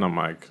with that? And I'm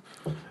like,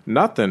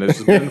 nothing. It's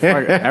just been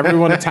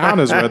everyone in town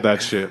has read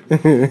that shit.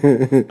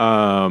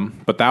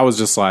 But that was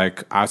just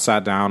like, I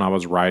sat down, I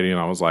was writing,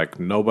 I was like,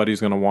 nobody's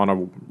gonna want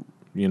to,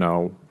 you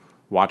know,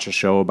 watch a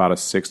show about a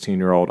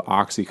 16-year-old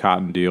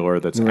Oxycontin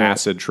dealer that's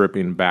acid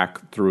tripping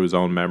back through his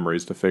own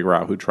memories to figure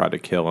out who tried to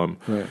kill him.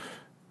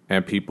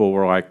 And people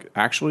were like,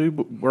 actually,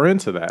 we're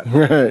into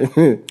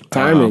that.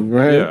 Timing,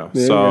 right? Yeah.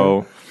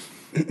 So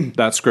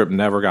that script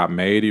never got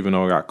made, even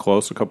though it got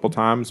close a couple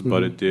times,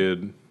 but it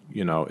did.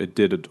 You know, it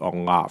did a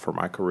lot for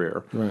my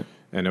career.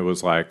 And it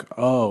was like,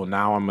 oh,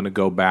 now I'm going to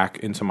go back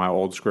into my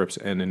old scripts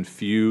and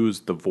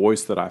infuse the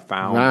voice that I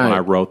found when I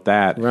wrote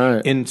that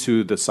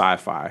into the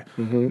sci-fi.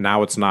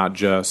 Now it's not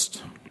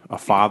just a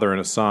father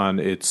and a son.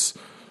 It's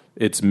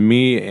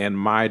me and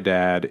my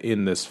dad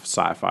in this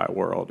sci-fi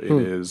world. It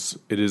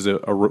is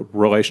a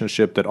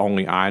relationship that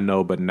only I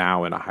know, but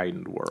now in a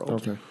heightened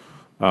world.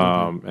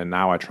 And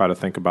now I try to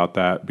think about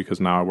that, because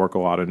now I work a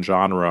lot in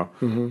genre.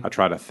 I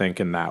try to think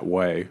in that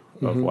way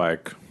of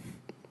like,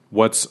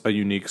 what's a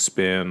unique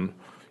spin,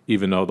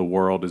 even though the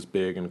world is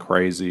big and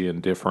crazy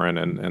and different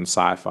and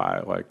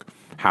sci-fi, like,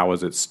 how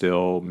is it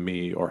still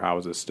me, or how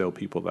is it still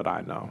people that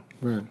I know?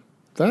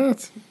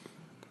 That's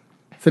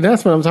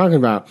what I'm talking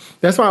about.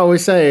 That's why I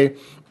always say,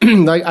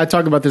 like, I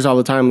talk about this all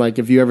the time. Like,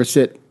 if you ever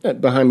sit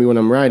behind me when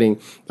I'm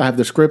writing, I have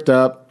the script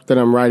up that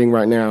I'm writing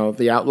right now,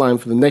 the outline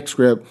for the next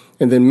script,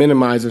 and then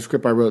minimize the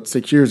script I wrote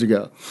 6 years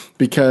ago,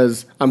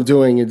 because I'm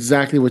doing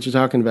exactly what you're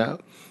talking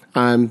about.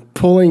 I'm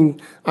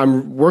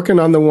working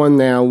on the one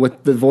now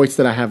with the voice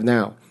that I have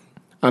now.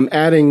 I'm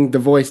adding the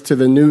voice to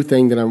the new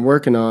thing that I'm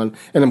working on,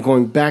 and I'm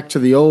going back to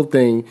the old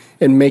thing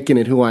and making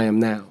it who I am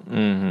now.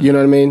 You know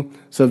what I mean?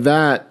 So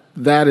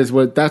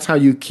that's how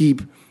you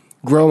keep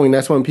growing.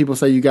 That's when people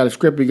say you got a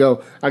script, you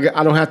go, I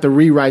don't have to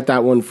rewrite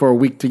that one for a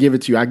week to give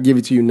it to you. I give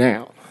it to you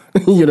now.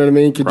 You know what I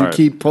mean? Because you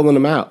keep pulling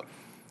them out.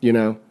 you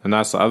know? And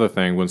that's the other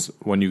thing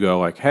when you go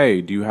like,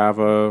 hey, do you have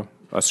a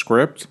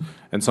script?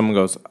 And someone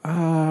goes,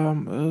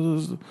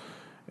 and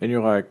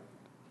you're like,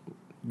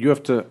 you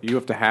have to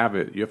have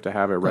it. You have to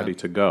have it ready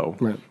to go.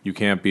 Right. You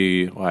can't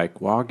be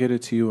like, well, I'll get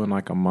it to you in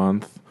like a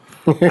month.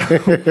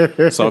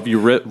 So if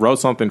you wrote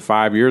something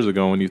 5 years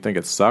ago and you think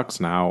it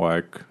sucks now,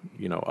 like,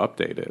 you know,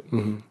 update it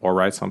or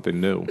write something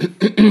new.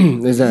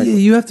 Exactly. Yeah,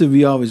 you have to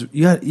be always.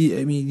 You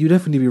definitely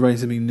need to be writing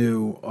something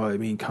new.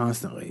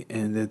 Constantly,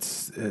 and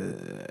it's.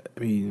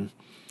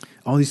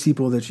 All these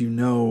people that you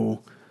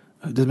know,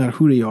 it doesn't matter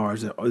who they are,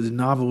 as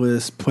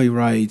novelists,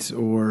 playwrights,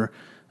 or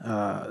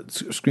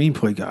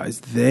screenplay guys,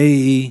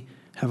 they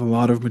have a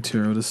lot of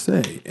material to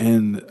say,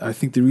 and I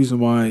think the reason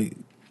why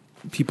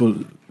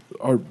people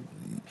are,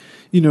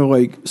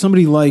 like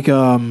somebody like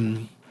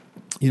William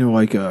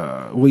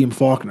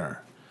Faulkner.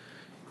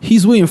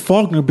 He's William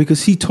Faulkner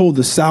because he told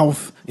the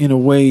South in a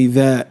way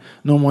that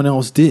no one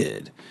else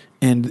did,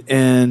 and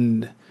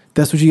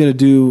that's what you got to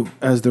do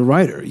as the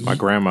writer. My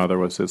grandmother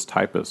was his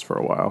typist for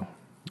a while,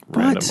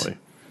 randomly.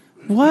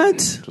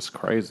 What? Just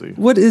crazy.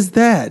 What is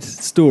that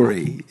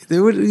story?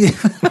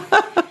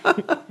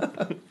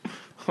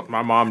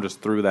 My mom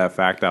just threw that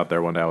fact out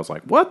there one day. I was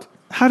like, "What?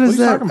 How does What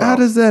are you talking that? about?" How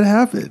does that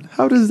happen?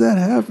 How does that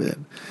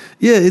happen?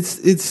 Yeah,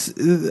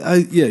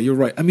 yeah, you're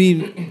right. I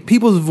mean,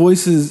 people's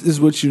voices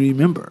is what you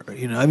remember.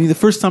 The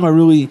first time I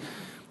really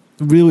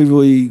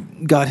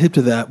got hip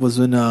to that was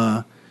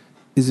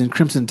is in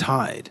Crimson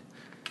Tide,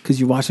 because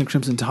you're watching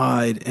Crimson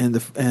Tide, and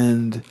the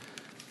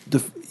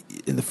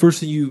first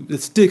thing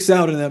that sticks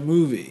out in that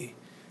movie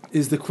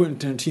is the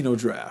Quentin Tarantino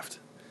draft.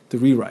 The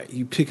rewrite.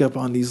 You pick up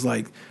on these,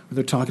 like, when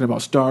they're talking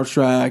about Star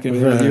Trek, and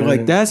you're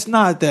like, that's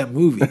not that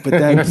movie, but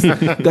that's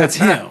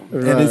him,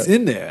 and it's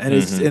in there, and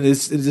it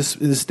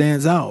just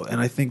stands out. And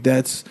I think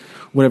that's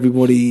what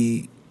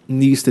everybody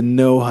needs to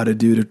know how to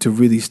do to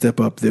really step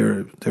up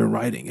their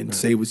writing and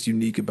say what's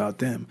unique about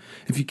them.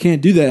 If you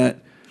can't do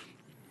that,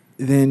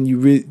 then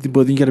you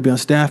got to be on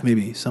staff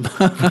maybe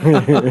somehow.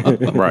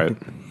 Right.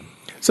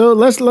 So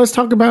let's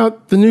talk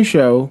about the new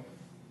show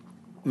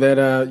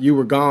that you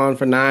were gone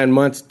for 9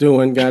 months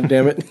doing. God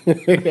damn it!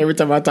 Every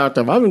time I talk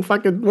to him, I'm in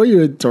fucking. Were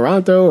you in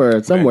Toronto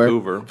or somewhere?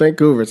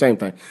 Vancouver, same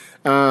thing.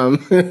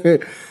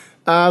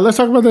 Let's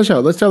talk about the show.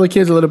 Let's tell the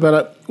kids a little bit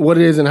about what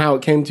it is and how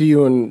it came to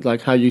you, and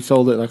like how you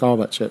sold it, like all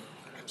that shit.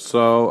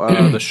 So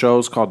the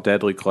show's called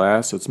Deadly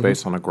Class. It's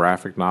based on a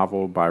graphic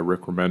novel by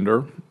Rick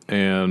Remender,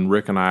 and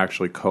Rick and I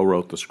actually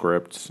co-wrote the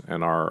script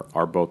and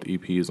are both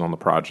EPs on the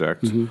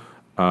project.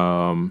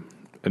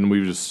 And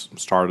we've just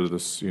started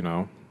this,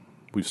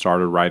 we've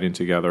started writing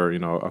together,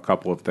 a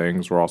couple of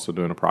things. We're also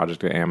doing a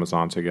project at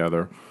Amazon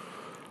together.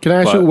 Can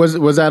I ask you,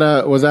 was that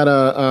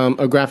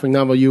a graphic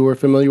novel you were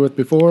familiar with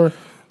before?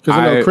 Because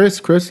I know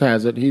Chris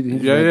has it.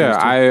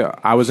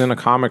 I was in a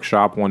comic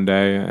shop one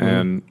day,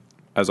 and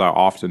as I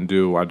often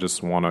do, I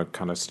just want to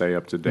kind of stay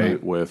up to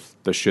date with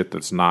the shit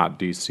that's not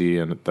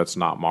DC and that's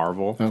not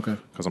Marvel. Okay.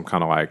 Because I'm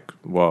kind of like,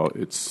 well,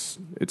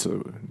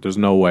 there's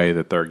no way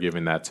that they're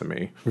giving that to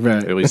me.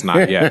 Right. At least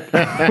not yet.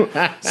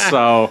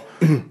 So,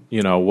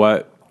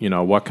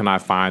 what can I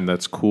find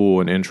that's cool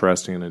and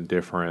interesting and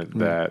different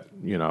that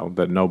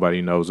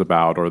nobody knows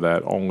about, or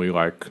that only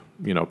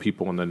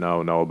people in the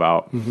know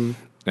about.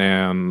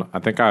 And I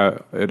think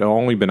it had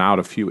only been out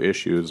a few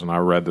issues, and I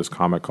read this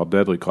comic called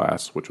Deadly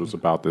Class, which was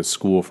about this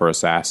school for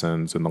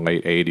assassins in the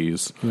late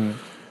 80s.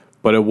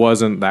 But it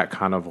wasn't that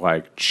kind of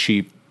like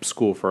cheap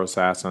school for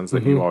assassins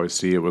that you always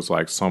see. It was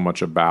like so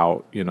much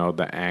about, the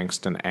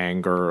angst and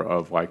anger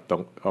of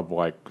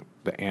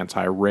the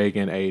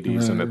anti-Reagan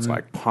 80s, and it's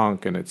like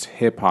punk, and it's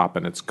hip hop,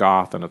 and it's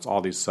goth, and it's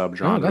all these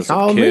subgenres. That's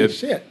all me.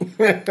 Shit.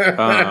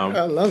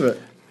 I love it.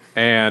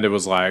 And it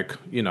was like,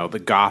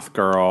 the goth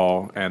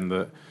girl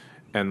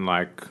and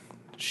like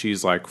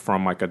she's like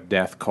from like a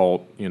death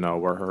cult,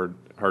 where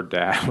her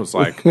dad was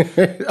like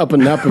up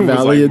in Napa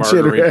Valley like and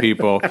murdering shit.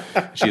 people.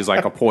 She's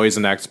like a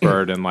poison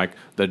expert, and like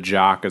the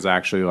jock is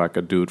actually like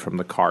a dude from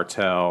the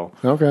cartel.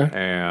 Okay.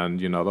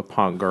 And the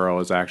punk girl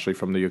is actually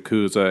from the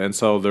Yakuza. And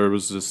so there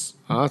was this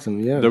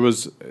awesome, yeah. It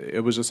was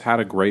just had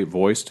a great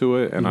voice to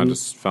it, and I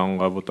just fell in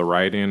love with the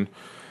writing.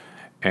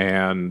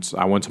 And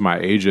I went to my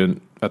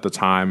agent at the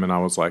time, and I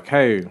was like,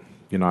 hey,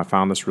 I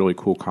found this really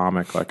cool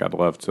comic. Like, I'd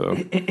love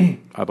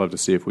to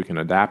see if we can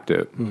adapt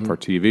it for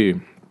TV.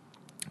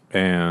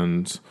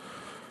 And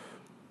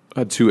I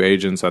had two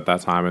agents at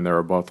that time, and they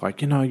were both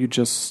like, you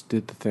just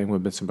did the thing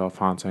with Vincent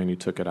Belfonte, and you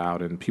took it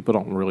out, and people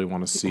don't really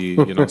want to see,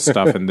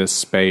 stuff in this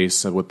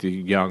space with the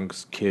young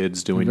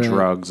kids doing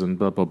drugs and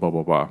blah, blah, blah,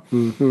 blah, blah.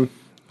 And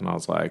I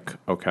was like,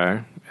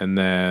 okay. And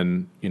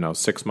then,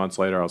 6 months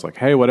later, I was like,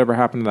 hey, whatever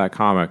happened to that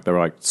comic? They were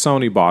like,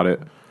 Sony bought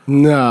it.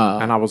 No.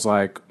 And I was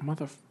like,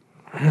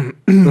 so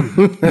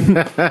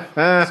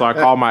I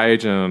called my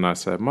agent and I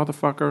said,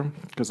 motherfucker,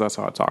 because that's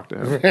how I talk to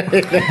him.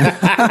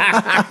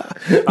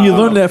 You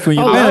learned that from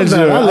your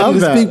manager. I love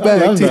that. Speak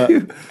back to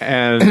you.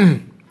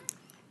 And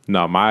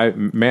No, my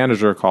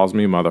manager calls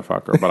me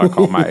motherfucker, but I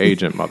call my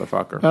agent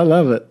motherfucker. I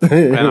love it.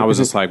 And I was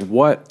just like,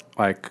 what?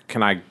 Like,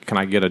 can I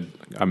get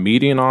a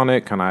meeting on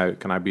it? Can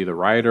I be the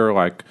writer?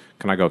 Like,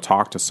 can I go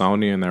talk to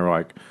Sony? And they were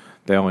like,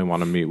 they only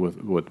want to meet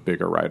with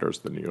bigger writers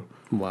than you.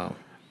 Wow.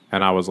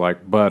 And I was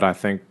like, but I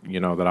think,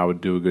 that I would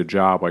do a good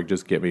job. Like,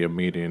 just get me a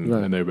meeting.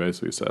 Right. And they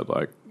basically said,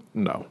 like,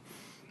 no.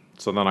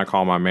 So then I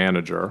call my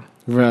manager.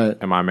 Right.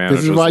 And my manager.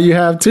 This is why you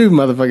have two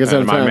motherfuckers.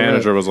 And my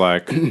manager was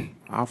like,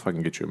 I'll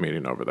fucking get you a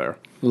meeting over there.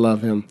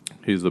 Love him.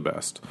 He's the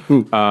best.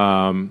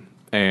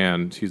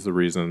 And he's the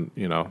reason,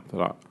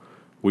 that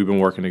we've been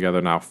working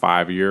together now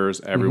 5 years.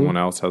 Everyone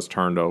else has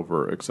turned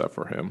over except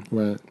for him.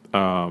 Right.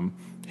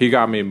 He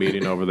got me a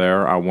meeting over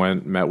there. I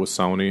went, met with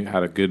Sony,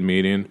 had a good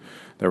meeting.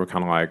 They were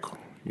kind of like,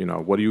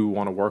 what do you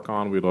want to work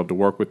on? We'd love to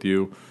work with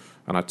you.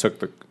 And I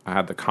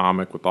had the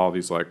comic with all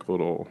these like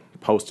little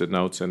Post-it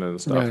notes in it and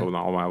stuff, with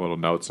all my little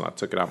notes, and I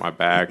took it out of my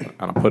bag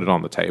and I put it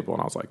on the table and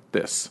I was like,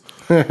 this.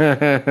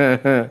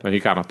 And he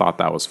kind of thought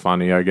that was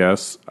funny, I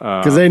guess.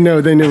 Because they knew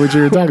what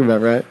you were talking about,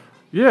 right?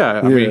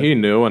 Yeah, I mean, he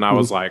knew, and I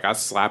was like, I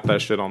slapped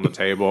that shit on the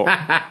table.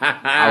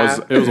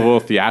 It was a little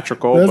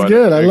theatrical. That's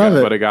good. I love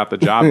it. But it got the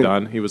job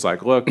done. He was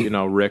like, look,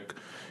 Rick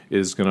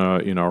is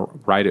gonna,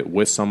 write it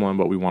with someone,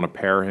 but we want to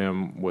pair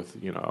him with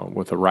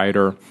a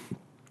writer.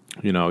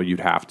 You'd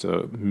have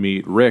to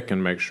meet Rick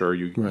and make sure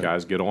you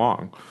guys get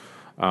along.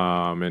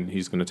 And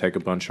he's going to take a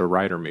bunch of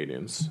writer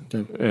meetings.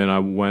 Okay. And I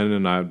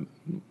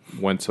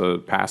went to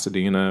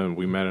Pasadena, and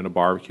we met in a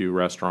barbecue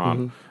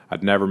restaurant.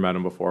 I'd never met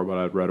him before, but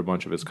I'd read a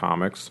bunch of his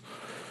comics.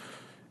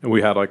 And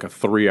we had like a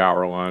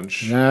 3-hour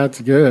lunch. That's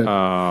good.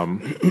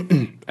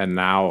 And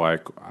now,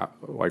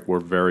 like we're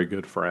very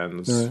good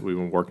friends. Right. We've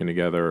been working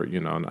together,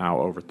 now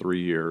over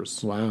 3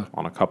 years. Wow.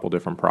 On a couple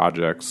different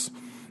projects.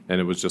 And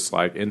it was just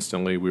like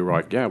instantly we were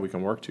like, yeah, we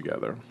can work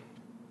together.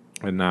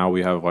 And now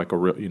we have like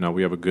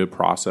we have a good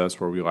process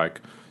where we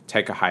like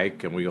take a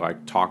hike and we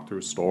like talk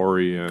through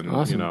story and,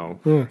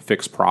 awesome.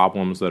 Fix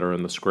problems that are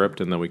in the script.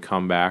 And then we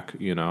come back,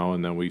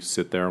 and then we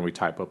sit there and we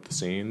type up the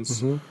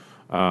scenes.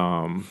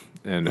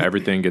 And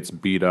everything gets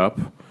beat up.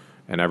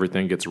 And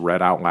everything gets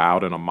read out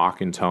loud in a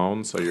mocking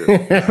tone. So you're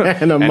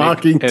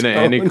mocking tone.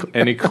 And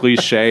any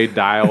cliche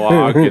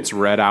dialogue gets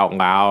read out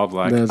loud.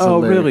 Like, that's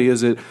oh, hilarious. really?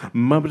 Is it?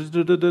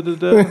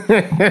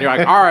 And you're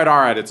like, all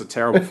right. It's a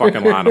terrible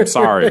fucking line. I'm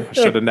sorry. I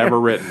should have never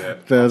written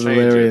it. That's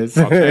hilarious.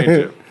 I'll change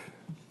it.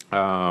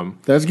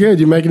 That's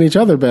good. You're making each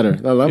other better.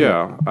 I love it.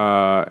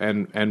 Yeah.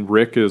 And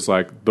Rick is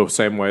like the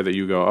same way that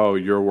you go, oh,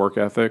 your work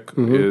ethic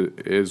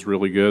is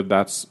really good.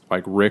 That's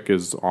like Rick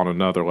is on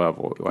another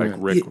level. Like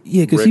Rick.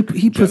 Yeah, because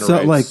he puts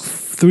out like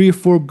 3 or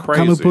 4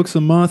 comic books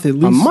a month at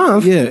least. A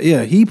month?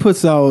 Yeah. He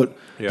puts out.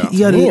 Yeah.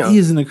 He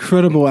has an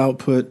incredible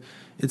output.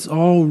 It's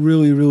all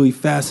really, really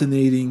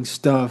fascinating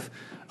stuff.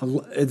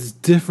 It's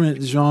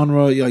different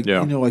genre,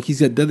 like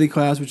he's got Deadly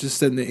Class, which is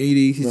set in the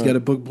 80s. He's got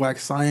a book, Black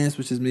Science,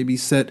 which is maybe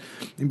set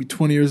maybe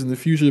 20 years in the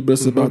future, but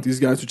it's about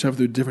these guys who travel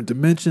through different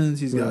dimensions.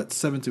 He's got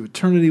Seven to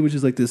Eternity, which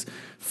is like this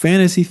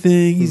fantasy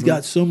thing. He's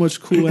got so much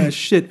cool ass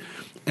shit,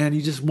 and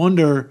you just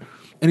wonder.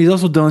 And he's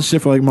also done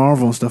shit for like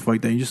Marvel and stuff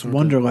like that. You just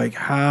wonder like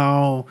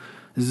how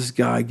does this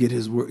guy get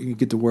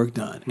the work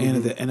done,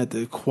 and at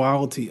the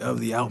quality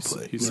of the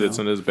output. He sits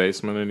in his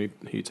basement and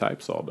he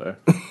types all day.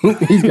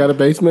 He's got a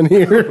basement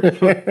here.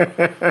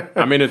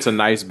 I mean, it's a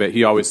nice bit.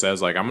 He always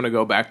says like, "I'm going to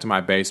go back to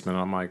my basement."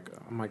 I'm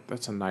like,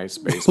 that's a nice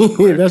basement.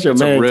 Rick. That's your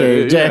man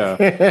cave. Yeah,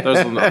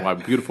 there's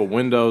like beautiful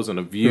windows and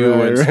a view.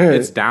 Right,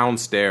 it's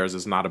downstairs.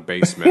 It's not a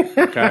basement.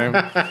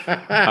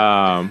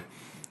 Okay.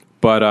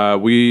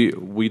 But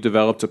we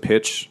developed a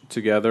pitch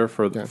together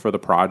for the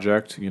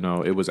project.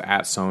 It was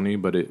at Sony,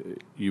 but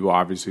you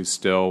obviously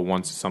still,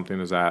 once something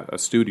is at a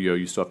studio,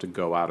 you still have to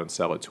go out and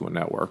sell it to a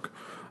network.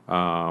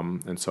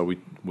 And so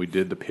we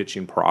did the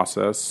pitching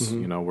process,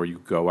 where you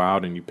go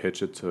out and you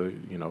pitch it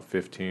to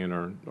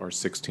 15 or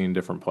 16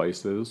 different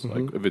places.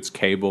 Like if it's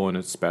cable and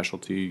it's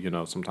specialty,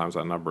 sometimes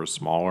that number is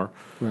smaller.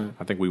 Right.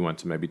 I think we went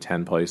to maybe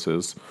 10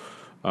 places,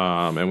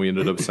 and we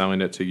ended up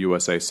selling it to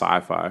USA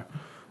Sci-Fi.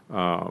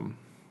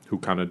 Who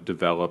kind of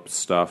developed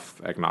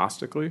stuff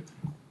agnostically.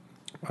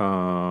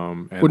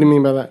 What do you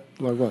mean by that?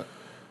 Like what?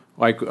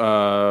 Like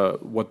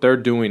what they're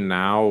doing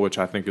now, which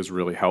I think is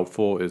really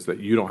helpful, is that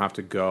you don't have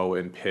to go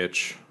and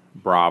pitch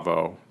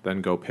Bravo,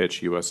 then go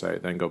pitch USA,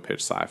 then go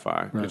pitch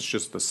Sci-Fi. Right. It's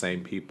just the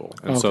same people.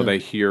 And so they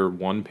hear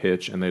one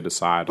pitch and they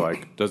decide,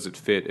 like, does it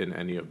fit in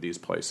any of these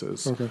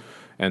places? Okay.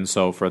 And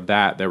so for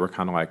that, they were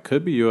kind of like,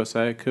 could be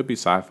USA, could be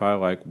Sci-Fi.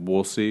 Like,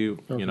 we'll see,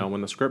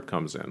 when the script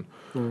comes in.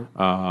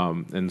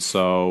 And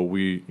so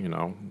we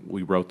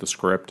wrote the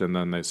script, and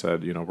then they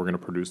said, we're going to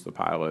produce the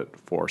pilot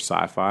for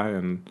Sci-Fi,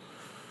 and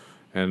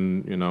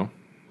then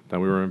we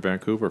were in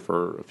Vancouver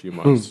for a few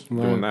months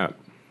doing that.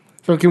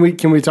 So can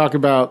we talk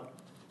about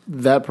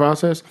that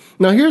process?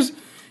 Now here's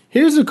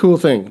the cool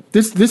thing.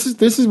 This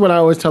is what I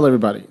always tell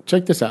everybody.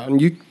 Check this out, and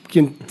you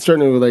can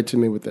certainly relate to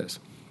me with this.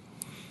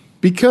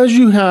 Because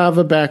you have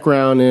a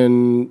background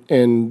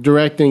in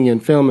directing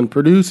and film and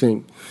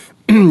producing,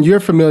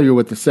 you're familiar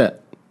with the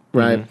set,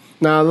 right?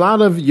 Now, a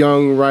lot of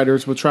young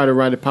writers will try to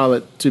write a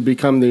pilot to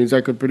become the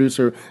executive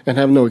producer and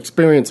have no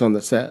experience on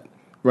the set,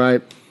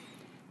 right?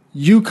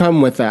 You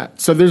come with that.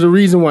 So there's a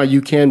reason why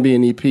you can be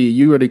an EP.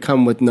 You already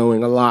come with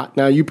knowing a lot.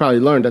 Now, you probably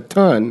learned a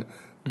ton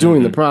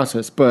during the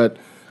process, but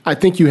I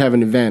think you have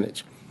an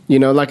advantage. You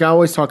know, like I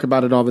always talk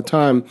about it all the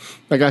time.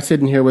 Like I sit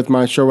in here with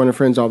my showrunner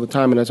friends all the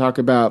time, and I talk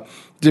about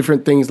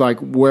different things like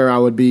where I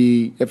would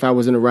be if I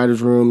was in a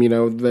writer's room, you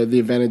know, the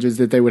advantages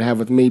that they would have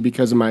with me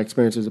because of my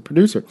experience as a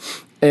producer.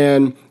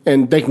 And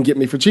they can get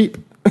me for cheap.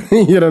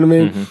 You know what I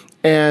mean?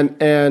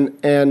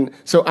 And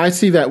so I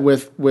see that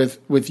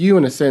with you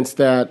in a sense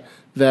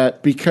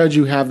that because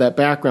you have that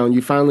background,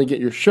 you finally get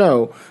your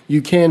show,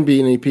 you can be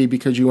an EP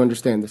because you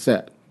understand the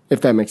set, if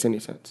that makes any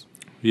sense.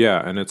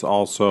 Yeah, and it's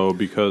also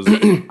because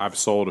I've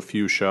sold a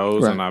few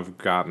shows Right. and I've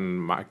gotten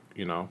my,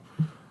 you know,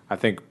 I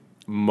think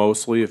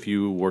mostly if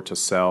you were to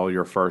sell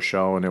your first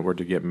show and it were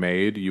to get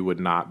made, you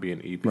would not be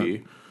an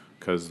EP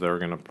because they're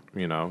going to,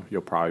 you know,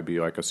 you'll probably be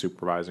like a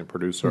supervising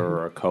producer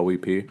or a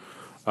co-EP.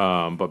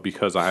 But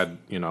because I had,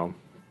 you know,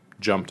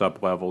 jumped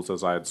up levels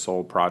as I had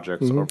sold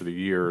projects over the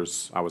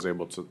years, I was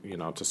able to, you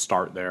know, to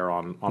start there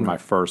on my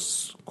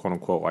first quote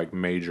unquote like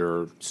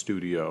major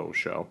studio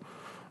show.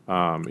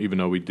 Even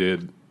though we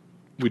did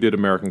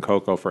American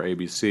Cocoa for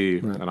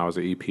ABC, and I was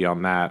an EP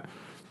on that.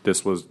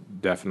 This was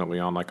definitely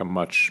on like a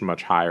much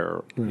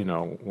higher, you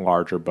know,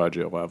 larger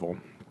budget level.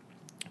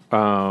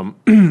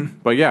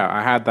 But yeah,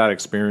 I had that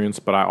experience,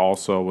 but I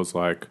also was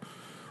like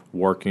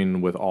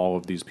working with all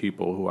of these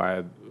people who I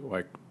had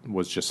like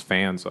was just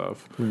fans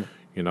of.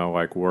 You know,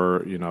 like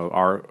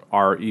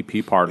our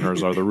EP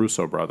partners are the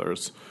Russo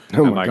brothers.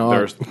 Oh and my like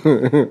God.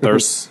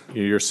 there's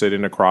you're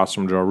sitting across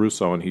from Joe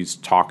Russo and he's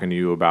talking to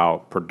you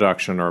about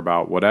production or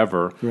about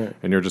whatever,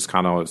 and you're just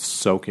kind of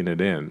soaking it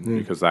in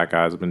because that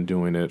guy's been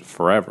doing it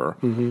forever.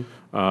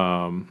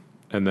 And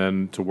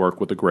then to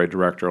work with a great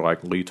director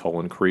like Lee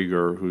Toland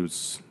Krieger,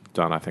 who's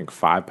done I think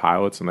 5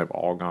 pilots and they've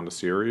all gone to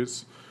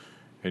series,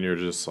 and you're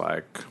just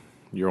like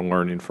you're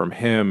learning from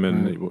him.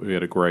 And we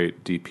had a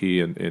great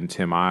DP in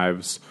Tim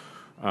Ives.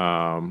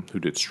 Who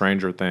did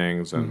Stranger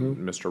Things and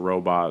Mr.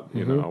 Robot,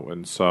 you know,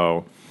 and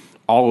so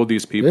all of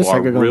these people This are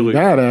sucker gonna really, be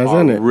badass,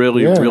 isn't it?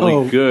 really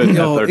good at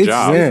their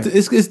job.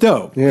 It's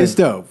dope. Yeah. It's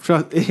dope.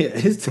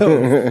 It's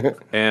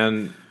dope.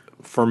 And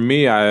for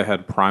me, I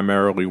had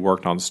primarily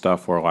worked on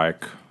stuff where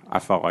like I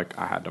felt like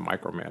I had to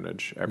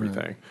micromanage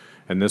everything,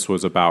 and this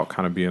was about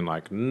kind of being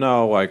like,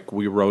 no, like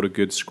we wrote a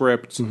good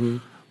script.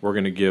 We're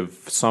going to give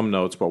some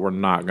notes, but we're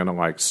not going to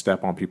like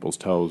step on people's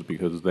toes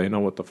because they know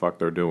what the fuck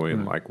they're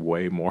doing like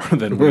way more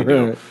than we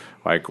do.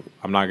 Like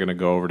I'm not going to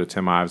go over to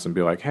Tim Ives and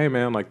be like, hey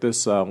man, like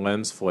this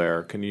lens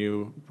flare, can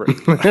you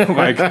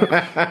like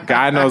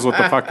guy knows what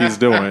the fuck he's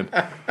doing.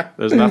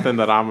 There's nothing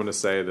that I'm going to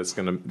say that's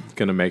going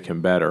to make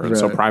him better. And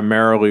so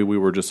primarily we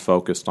were just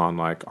focused on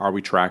like, are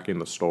we tracking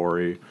the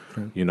story?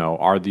 You know,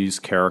 are these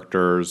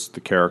characters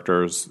the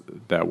characters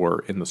that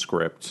were in the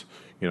script?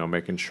 You know,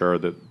 making sure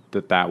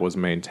that was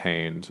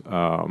maintained,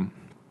 and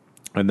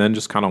then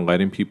just kind of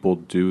letting people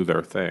do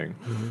their thing,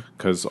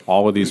 because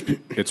all of these,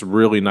 it's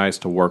really nice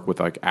to work with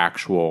like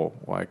actual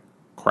like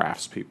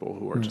crafts people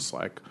who are just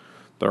like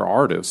they're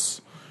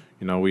artists.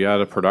 You know, we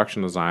had a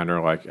production designer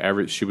like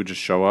she would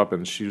just show up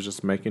and she was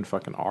just making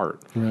fucking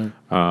art, and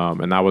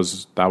that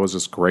was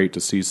just great to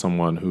see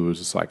someone who was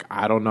just like,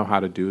 I don't know how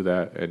to do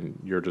that, and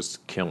you're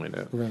just killing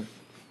it.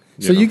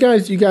 So you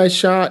guys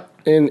shot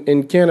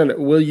in Canada.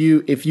 Will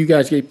you, if you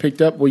guys get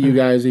picked up, will you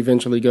guys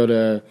eventually go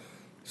to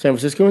San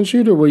Francisco and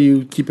shoot, or will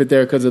you keep it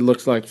there because it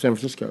looks like San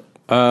Francisco?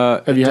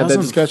 Have you had that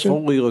discussion?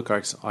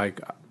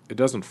 It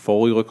doesn't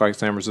fully look like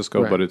San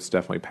Francisco, but it's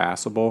definitely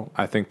passable.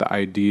 I think the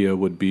idea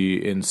would be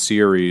in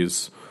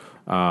series.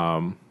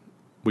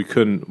 We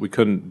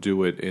couldn't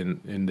do it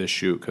in this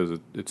shoot because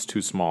it's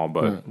too small.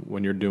 But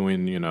when you're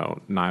doing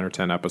 9 or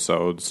 10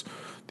 episodes,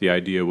 the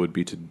idea would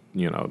be to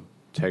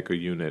take a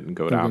unit and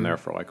go down there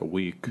for like a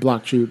week.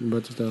 Block shoot and a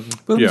bunch of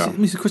stuff. But let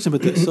me see a question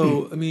about that.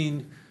 So, I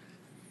mean,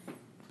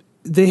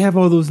 they have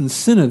all those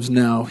incentives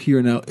now here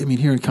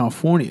in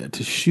California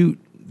to shoot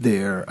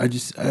there. I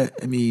just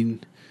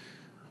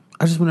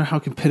wonder how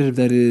competitive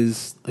that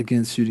is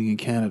against shooting in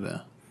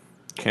Canada.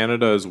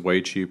 Canada is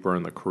way cheaper,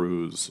 and the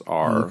crews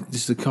are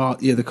just the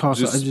cost. Yeah, the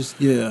cost.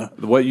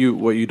 What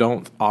you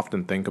don't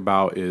often think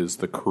about is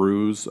the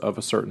crews of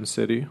a certain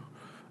city.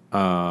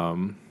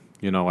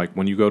 Like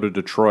when you go to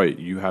Detroit,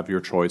 you have your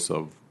choice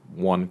of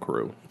one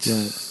crew.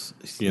 Yes.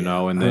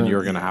 And then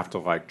you're going to have to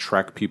like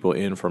trek people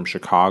in from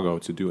Chicago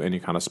to do any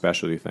kind of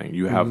specialty thing.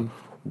 You have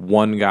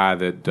one guy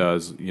that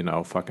does,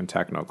 fucking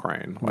techno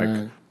crane.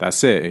 Like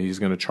that's it. He's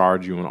going to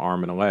charge you an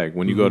arm and a leg.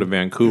 When you go to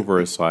Vancouver,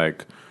 it's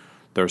like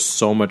there's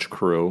so much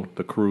crew.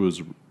 The crew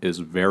is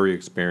very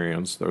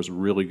experienced. There's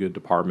really good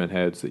department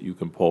heads that you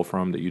can pull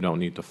from that you don't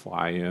need to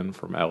fly in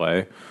from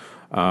LA.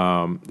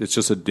 It's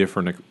just a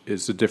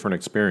different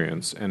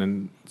experience. And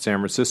in San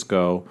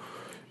Francisco,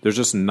 there's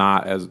just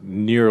not as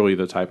nearly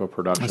the type of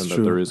production That's that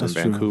true. there is That's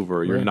in true.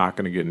 Vancouver. You're Right. not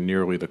going to get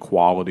nearly the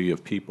quality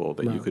of people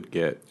that you could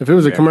get. If it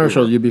was a in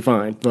commercial, Vancouver. you'd be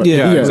fine. But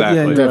Yeah, exactly.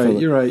 Yeah, you're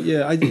Definitely. right.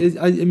 You're right.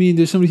 Yeah, I mean,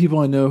 there's so many people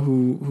I know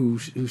who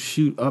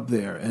shoot up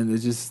there, and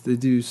they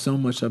do so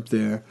much up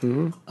there.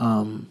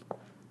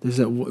 There's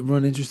that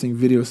one interesting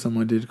video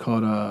someone did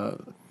called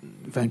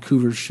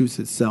 "Vancouver Shoots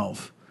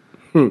Itself,"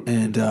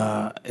 and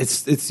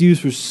it's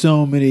used for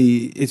so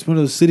many. It's one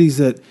of those cities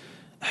that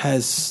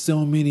has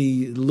so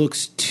many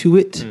looks to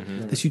it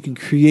that you can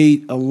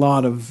create a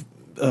lot of.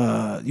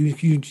 I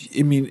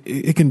mean,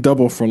 it can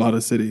double for a lot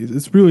of cities.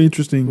 It's a really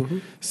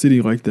interesting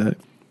city like that.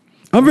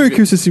 I'm very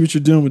curious to see what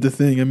you're doing with the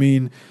thing. I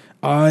mean,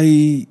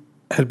 I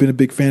had been a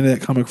big fan of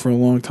that comic for a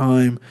long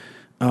time.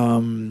 I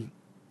mean,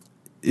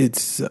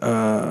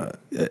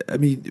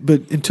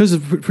 but in terms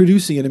of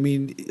producing it, I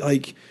mean,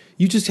 like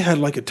you just had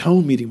like a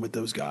tone meeting with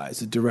those guys,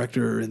 the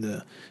director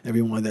and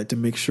everyone like that, to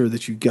make sure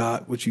that you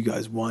got what you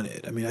guys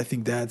wanted. I mean, I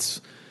think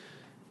that's,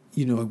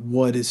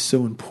 what is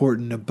so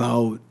important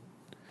about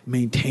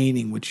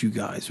maintaining what you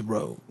guys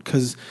wrote,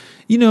 because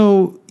you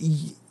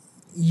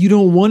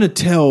don't want to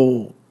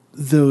tell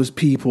those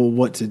people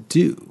what to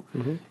do.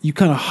 You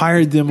kind of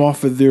hired them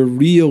off of their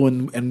reel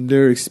and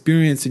their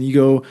experience, and you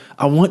go,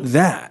 I want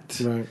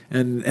that, Right.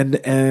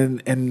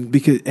 and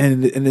because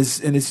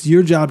it's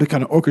your job to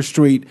kind of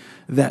orchestrate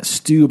that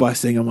stew by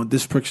saying, I want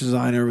this production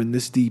designer and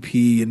this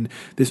DP and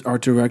this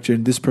art director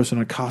and this person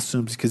on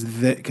costumes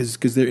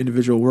because their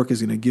individual work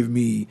is going to give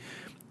me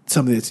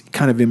something that's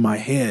kind of in my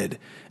head,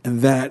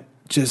 and that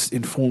just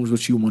informs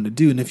what you want to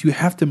do. And if you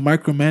have to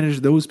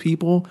micromanage those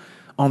people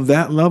on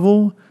that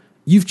level,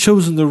 you've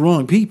chosen the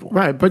wrong people.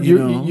 Right, but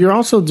you're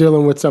also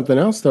dealing with something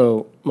else,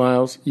 though,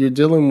 Miles. You're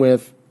dealing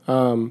with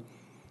when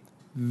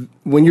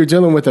you're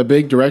dealing with a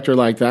big director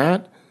like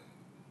that,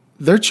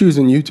 they're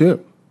choosing you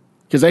too,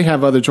 because they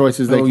have other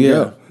choices they can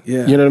go.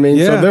 Yeah. You know what I mean?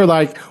 Yeah. So they're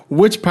like,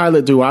 which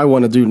pilot do I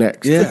want to do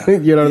next? Yeah.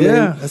 You know what I mean?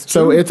 Yeah, that's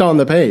so true. it's on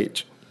the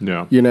page.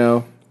 Yeah. You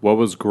know? What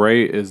was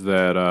great is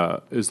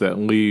that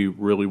Lee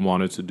really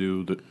wanted to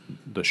do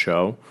the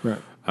show. Right.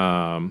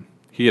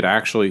 He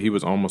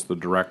was almost the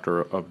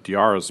director of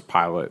Diarra's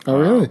pilot. Oh,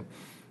 really?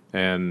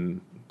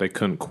 And they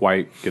couldn't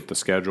quite get the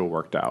schedule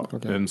worked out.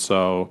 Okay. And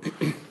so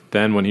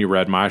then when he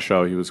read my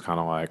show, he was kind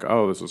of like,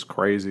 oh, this is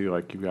crazy.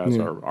 Like, you guys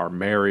are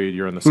married.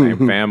 You're in the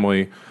same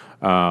family.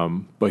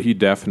 But he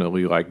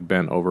definitely like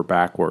bent over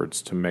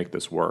backwards to make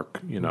this work.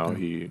 He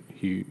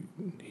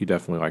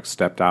definitely like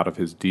stepped out of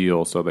his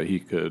deal so that he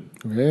could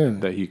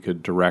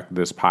direct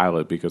this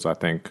pilot, because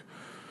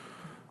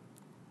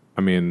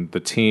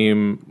the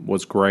team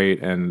was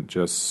great, and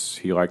just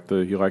he liked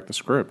the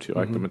script, he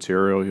liked the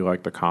material, he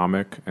liked the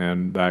comic,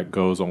 and that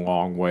goes a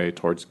long way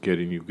towards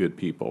getting you good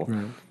people.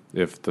 Right.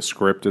 If the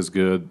script is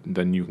good,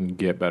 then you can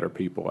get better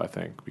people, I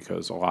think,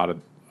 because a lot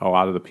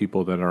of the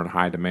people that are in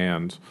high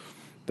demand,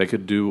 they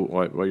could do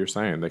what you're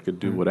saying. They could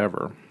do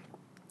whatever.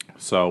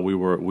 So we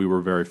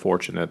were very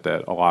fortunate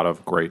that a lot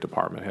of great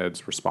department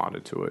heads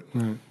responded to it.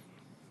 Right.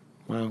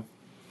 Wow.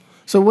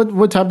 So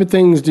what type of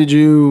things did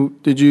you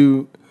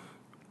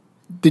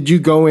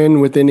go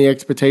in with any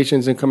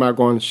expectations and come out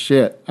going,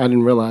 shit, I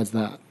didn't realize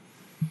that?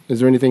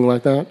 Is there anything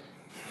like that?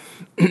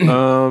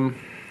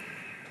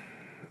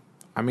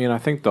 I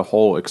think the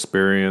whole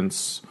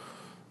experience,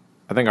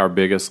 I think our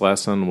biggest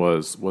lesson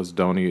was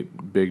don't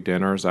eat big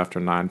dinners after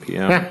 9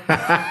 p.m.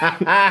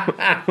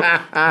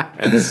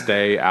 and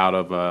stay out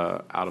of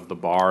the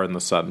bar in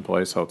the Sutton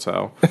Place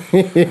Hotel.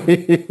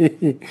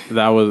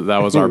 That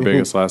was our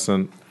biggest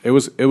lesson. It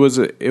was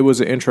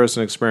an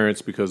interesting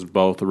experience because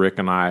both Rick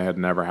and I had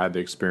never had the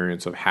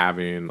experience of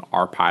having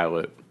our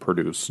pilot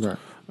produced. Right.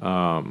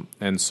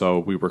 And so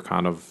we were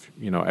kind of,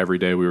 every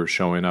day we were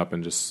showing up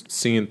and just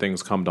seeing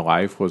things come to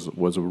life was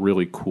a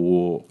really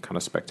cool, kind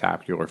of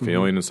spectacular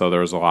feeling. And so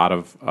there was a lot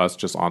of us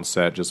just on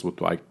set, just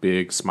with like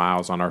big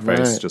smiles on our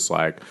face, just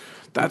like,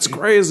 that's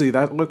crazy.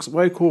 That looks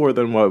way cooler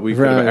than what we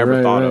could have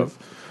ever thought of.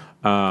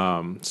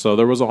 So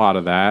there was a lot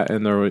of that.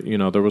 And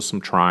there was some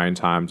trying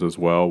times as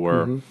well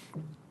where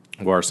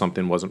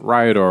something wasn't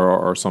right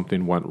or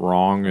something went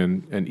wrong,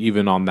 and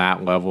even on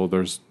that level,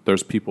 there's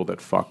people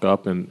that fuck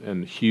up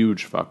and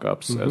huge fuck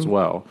ups as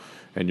well,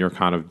 and you're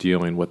kind of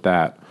dealing with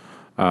that.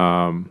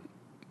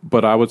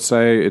 But I would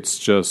say it's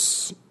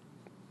just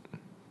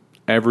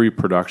every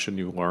production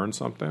you learn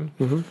something.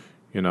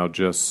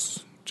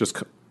 Just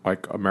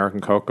like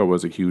American Coca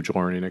was a huge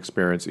learning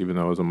experience, even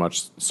though it was a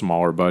much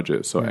smaller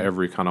budget. So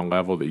every kind of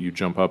level that you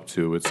jump up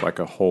to, it's like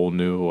a whole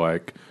new,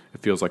 like,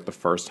 it feels like the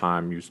first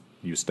time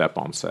you step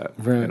on set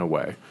in a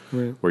way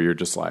where you're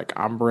just like,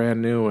 I'm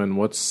brand new, and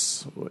what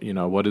is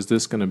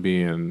this going to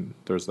be? And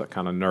there's that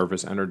kind of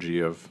nervous energy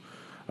of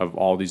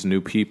all these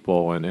new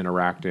people and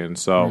interacting.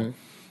 So,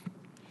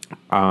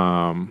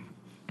 I'm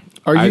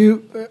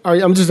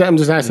just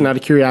asking out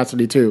of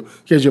curiosity too,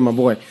 because you're my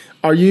boy.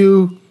 Are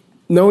you,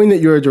 knowing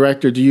that you're a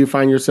director, do you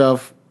find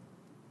yourself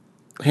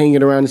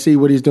hanging around to see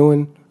what he's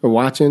doing or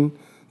watching,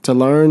 to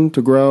learn,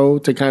 to grow,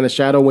 to kind of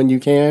shadow when you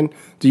can?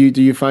 Do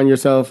you find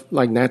yourself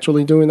like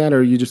naturally doing that, or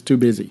are you just too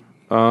busy?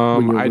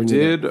 I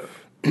did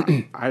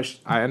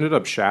I ended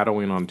up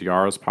shadowing on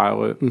Diarra's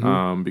pilot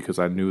because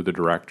I knew the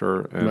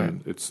director,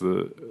 and it's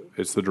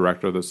the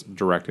director that's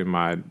directing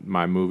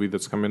my movie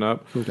that's coming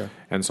up. Okay.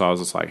 And so I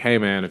was just like, hey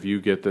man, if you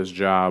get this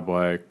job,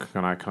 like,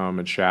 can I come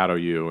and shadow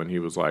you? And he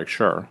was like,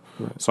 sure.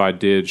 Right. So I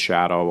did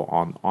shadow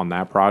on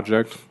that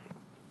project.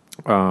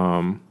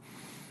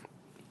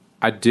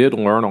 I did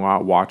learn a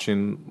lot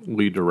watching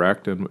Lee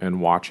direct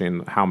and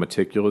watching how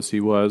meticulous he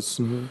was.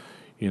 Mm-hmm.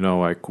 You know,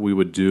 like we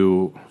would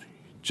do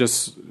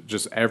just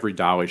every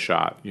dolly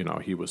shot, you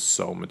know, he was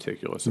so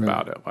meticulous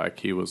about it. Like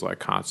he was like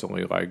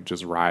constantly like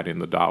just riding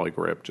the dolly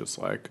grip, just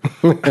like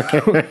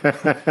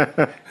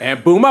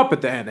and boom up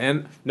at the end.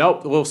 And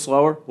nope, a little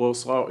slower,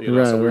 you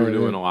know. So we were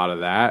doing a lot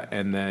of that.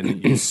 And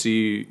then you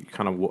see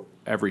kind of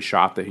every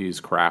shot that he's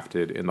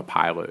crafted in the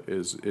pilot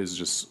is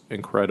just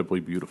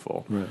incredibly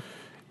beautiful. Right.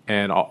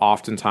 And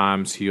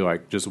oftentimes he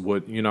like just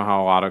would, you know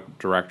how a lot of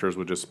directors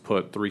would just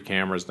put 3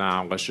 cameras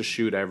down, let's just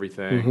shoot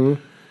everything.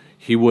 Mm-hmm.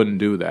 He wouldn't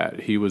do that.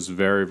 He was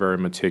very, very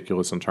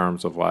meticulous in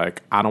terms of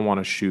like, I don't want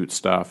to shoot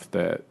stuff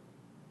that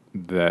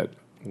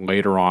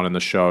later on in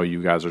the show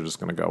you guys are just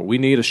going to go, we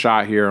need a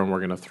shot here and we're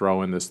going to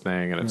throw in this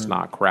thing and it's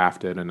not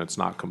crafted and it's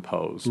not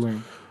composed.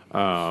 Right.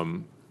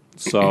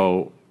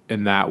 So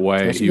in that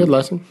way, that's a good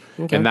lesson.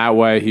 Okay. In that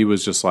way, he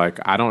was just like,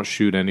 I don't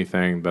shoot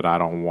anything that I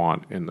don't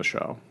want in the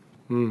show.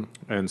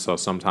 And so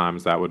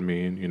sometimes that would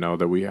mean, you know,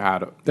 that we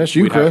had... That's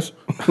you, Chris.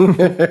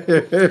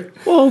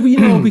 Well, you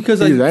know,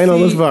 because I ain't on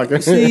this fucker.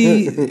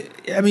 See,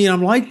 I mean,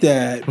 I'm like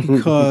that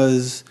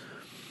because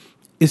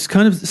it's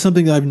kind of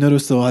something that I've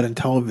noticed a lot in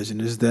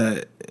television is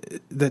that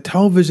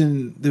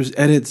television, there's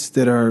edits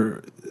that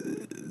are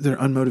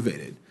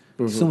unmotivated.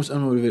 Mm-hmm. So much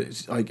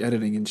unmotivated, like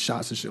editing and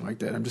shots and shit like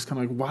that. I'm just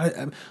kind of like,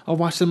 why? I'll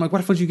watch them like, why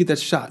the fuck did you get that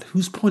shot?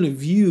 Whose point of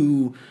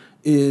view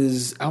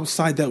is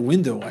outside that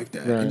window like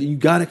that? Right. And you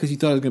got it because you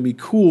thought it was going to be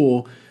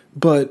cool,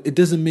 but it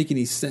doesn't make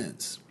any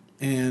sense.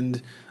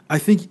 And I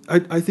think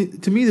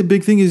to me the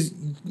big thing is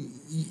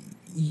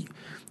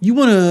you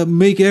want to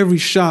make every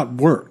shot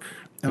work.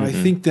 And I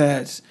think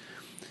that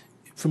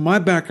from my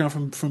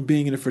background, from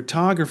being a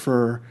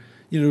photographer,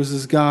 you know, there was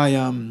this guy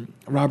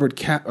Robert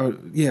Capa.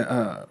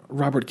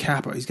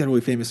 He's got a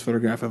really famous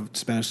photograph of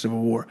Spanish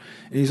Civil War,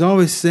 and he's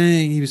always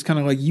saying, he was kind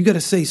of like, you got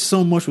to say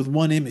so much with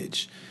one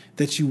image.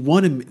 That you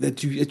want to,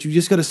 that you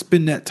just got to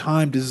spend that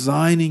time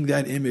designing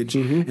that image,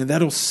 and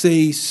that'll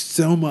say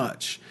so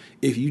much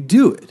if you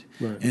do it.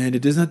 Right. And it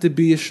doesn't have to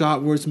be a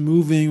shot where it's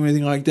moving or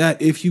anything like that.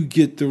 If you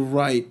get the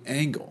right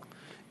angle,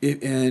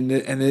 and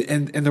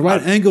the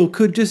right angle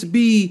could just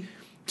be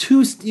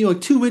 2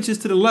 inches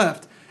to the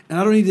left, and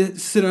I don't need to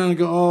sit around and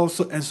go,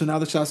 so now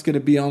the shot's going to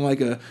be on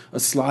like a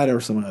slider or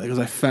something like that because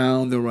I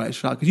found the right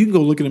shot. Because you can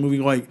go look at a movie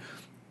like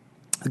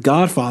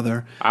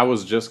Godfather. I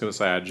was just going to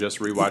say, I just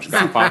rewatched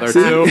Godfather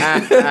too.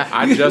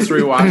 I just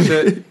rewatched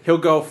it. He'll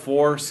go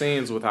 4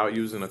 scenes without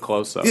using a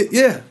close-up.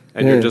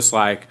 And you're just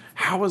like,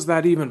 how is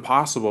that even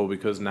possible?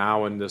 Because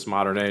now in this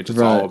modern age, it's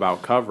all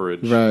about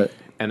coverage. Right.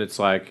 And it's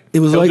like,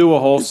 he'll do a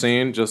whole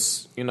scene,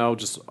 just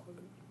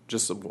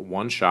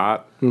one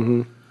shot.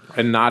 Mm-hmm.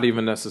 And not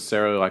even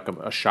necessarily like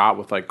a shot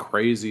with like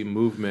crazy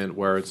movement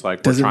where it's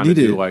like we're trying to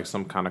do like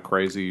some kind of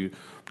crazy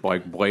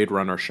like Blade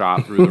Runner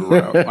shot through the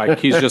road. Like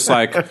he's just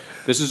like,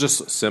 this is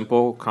just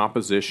simple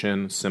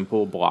composition,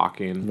 simple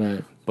blocking,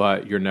 right.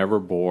 But you're never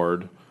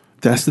bored.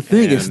 That's the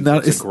thing. It's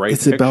not.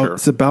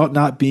 It's about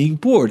not being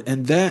bored.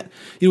 And that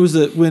it was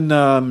when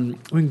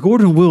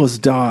Gordon Willis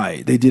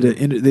died. They did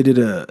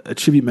a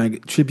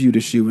tribute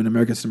issue in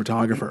American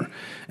Cinematographer,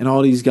 and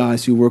all these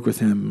guys who work with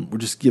him were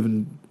just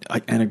given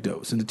like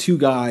anecdotes. And the 2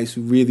 guys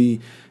who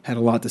really had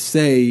a lot to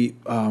say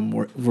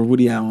were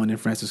Woody Allen and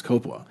Francis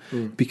Coppola,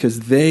 because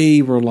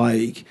they were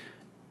like,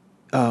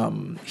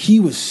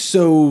 he was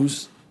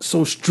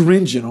so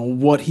stringent on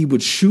what he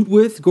would shoot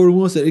with, Gordon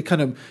Willis, that it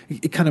kind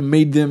of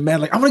made them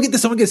mad. Like, I'm gonna get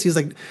this. He's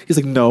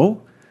like,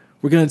 no,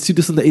 we're gonna shoot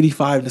this in the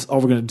 85, and that's all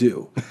we're gonna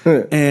do.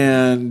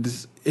 and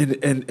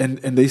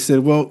they said,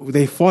 well,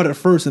 they fought at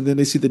first, and then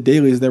they see the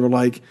dailies. They were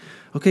like,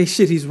 okay,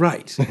 shit, he's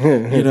right,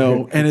 you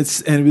know. And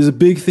it was a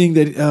big thing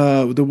that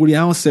the Woody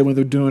Allen said when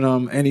they're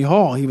doing Annie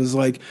Hall. He was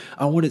like,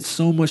 I wanted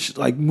so much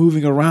like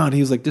moving around. He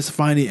was like, just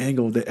find the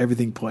angle that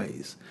everything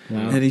plays.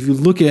 Wow. And if you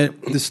look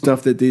at the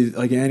stuff that they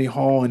like Annie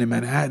Hall and in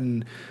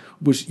Manhattan,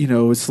 which, you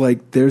know, it's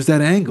like there's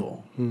that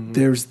angle. Mm-hmm.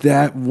 There's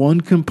that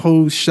one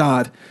composed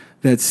shot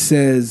that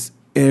says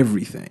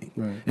everything.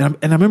 Right. And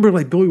I remember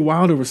like Billy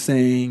Wilder was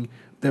saying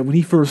that when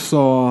he first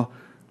saw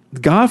The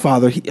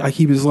Godfather,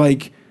 he was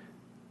like,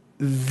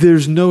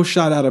 there's no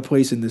shot out of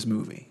place in this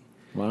movie.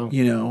 Wow.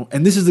 You know,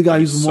 and this is the guy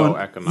who's won. So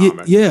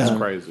economic. Yeah. It's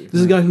crazy. This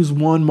is a guy who's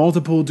won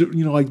multiple,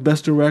 you know, like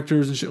best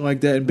directors and shit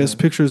like that and best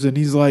pictures. And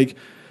he's like,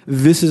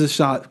 this is a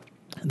shot.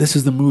 This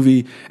is the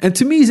movie. And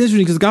to me, it's interesting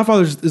because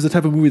Godfather is the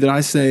type of movie that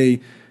I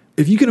say,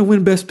 if you're going to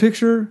win best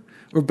picture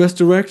or best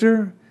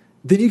director,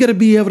 then you got to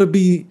be able to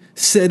be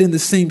said in the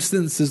same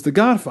sentence as The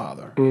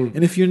Godfather.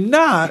 And if you're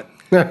not,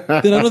 then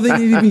I don't think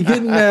you need to be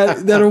getting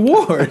that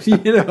award,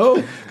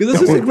 because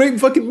this is a great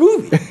fucking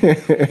movie.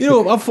 See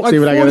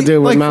what I gotta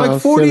do with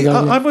Miles. 40,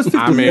 almost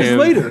 50 years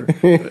later.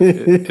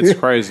 It's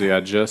crazy. I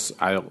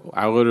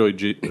literally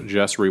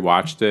just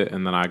rewatched it,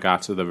 and then I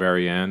got to the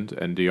very end,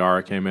 and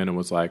Diara came in and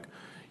was like,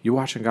 "You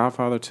watching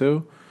Godfather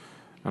 2?"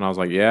 And I was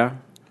like, "Yeah."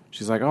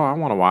 She's like, "Oh, I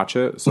want to watch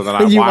it." So then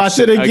I watched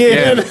it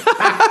again.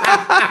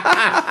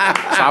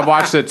 So I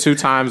watched it 2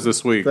 times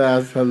this week.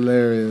 That's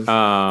hilarious.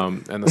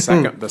 And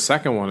the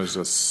second one is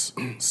just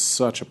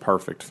such a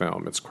perfect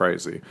film. It's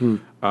crazy.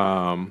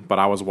 But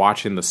I was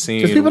watching the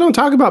scene. Because people don't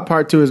talk about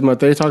part 2 as much.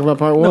 They talk about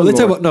part 1. No, they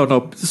talk about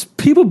no.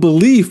 People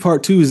believe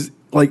part 2 is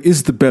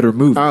the better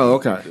movie. Oh,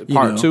 okay.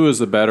 Part 2 is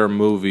the better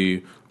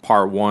movie.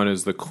 Part 1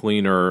 is the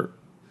clearer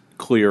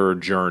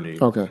journey.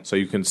 Okay. So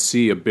you can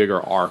see a bigger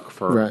arc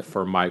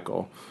for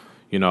Michael.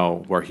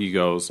 Where he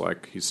goes,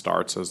 he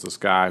starts as this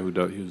guy he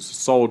was a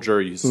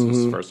soldier. This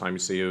is the first time you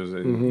see him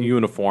in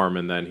uniform,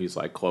 and then he's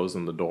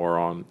closing the door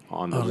on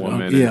the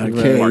woman. And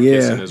people are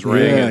kissing his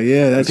ring.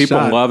 And people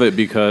love it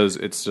because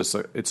it's just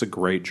it's a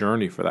great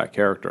journey for that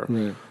character.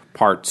 Yeah.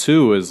 Part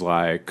 2 is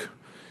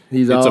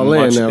he's all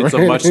in now, right? It's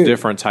a much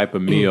different type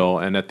of meal,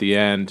 and at the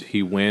end,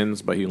 he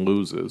wins, but he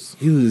loses.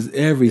 He loses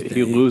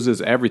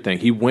everything.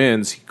 He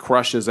wins. He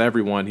crushes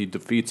everyone. He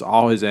defeats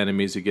all his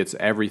enemies. He gets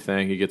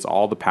everything. He gets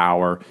all the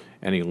power,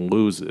 and he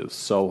loses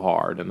so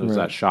hard. And there's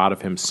that shot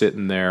of him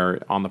sitting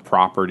there on the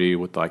property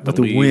with the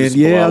leaves wind.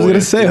 Yeah, I was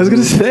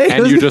gonna say.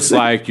 And you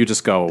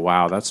just go,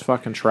 wow, that's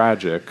fucking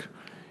tragic,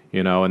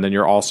 And then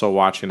you're also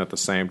watching at the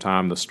same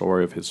time the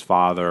story of his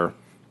father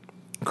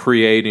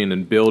creating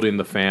and building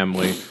the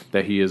family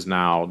that he is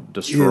now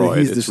destroyed.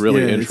 It's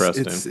really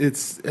interesting.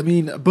 It's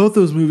both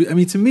those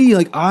movies. To me,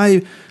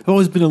 I've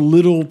always been a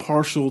little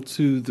partial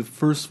to the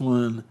first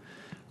one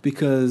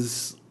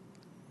because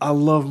I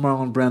love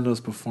Marlon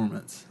Brando's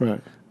performance.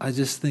 Right. I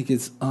just think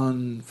it's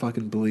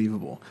unfucking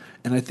believable.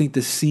 And I think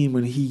the scene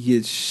when he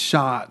gets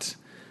shot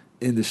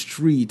in the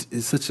street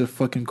is such a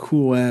fucking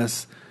cool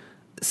ass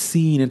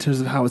scene in terms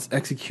of how it's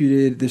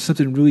executed. There's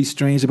something really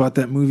strange about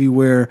that movie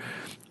where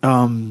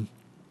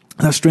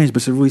not strange, but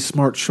it's a really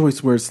smart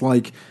choice where it's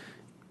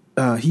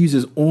he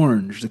uses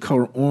orange. The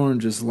color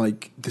orange is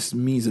this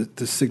means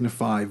to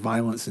signify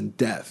violence and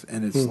death,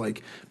 and it's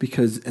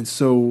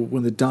so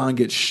when the Don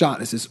gets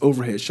shot, it's this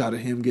overhead shot of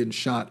him getting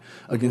shot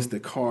against the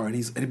car, and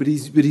he's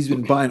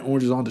been buying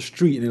oranges on the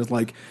street, and it was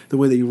the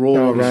way they roll.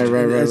 Oh, right.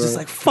 It's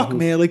just fuck,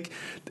 man,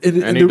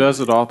 and he does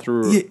it all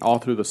through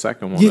the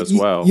second one as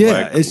well.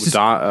 Yeah, it's just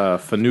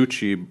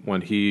Fanucci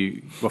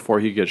before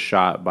he gets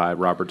shot by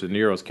Robert De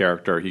Niro's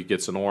character, he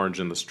gets an orange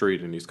in the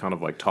street and he's kind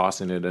of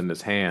tossing it in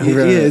his hand.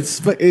 Yeah, it's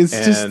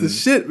just the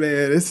shit,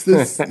 man. It's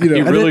this,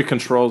 he really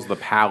controls the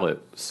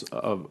palette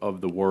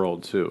of the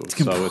world too.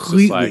 So it's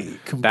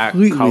just that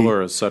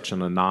color is such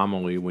an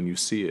anomaly when you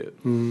see it.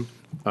 Mm-hmm.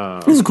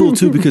 It's cool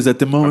too because at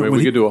the moment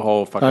we could do a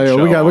whole fucking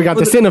show. We got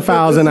the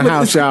cinephiles in the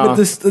house, y'all.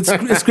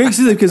 It's great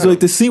because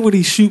the scene when De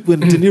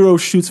Niro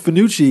shoots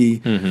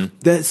Fanucci,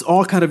 that's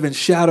all kind of in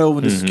shadow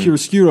and it's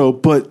chiaroscuro,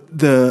 but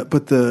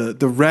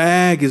the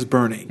rag is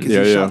burning because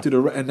he shot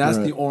through and that's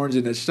the orange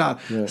in the shot.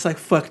 Yeah. It's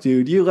fuck,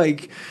 dude,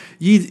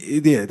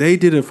 they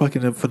did a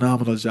fucking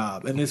phenomenal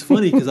job, and it's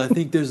funny because I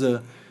think there's I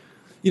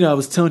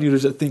was telling you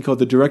there's a thing called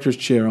the director's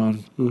chair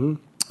on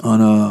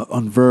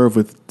Verve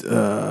with.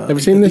 Have you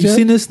seen this? Have you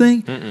seen this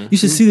thing? Mm-mm. You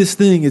should see this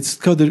thing. It's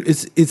called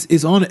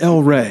it's on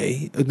El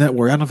Rey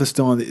network. I don't know if it's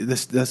still on.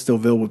 That's still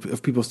available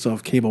if people still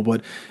have cable.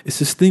 But it's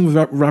this thing with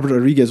Robert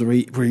Rodriguez where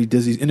he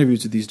does these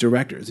interviews with these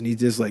directors, and he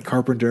does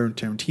Carpenter and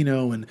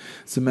Tarantino and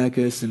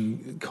Zemeckis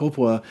and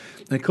Coppola.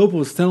 And Coppola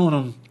was telling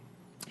him,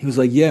 he was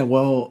like, "Yeah,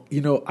 well,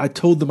 I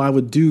told them I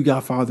would do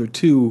Godfather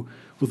 2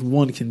 with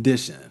one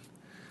condition."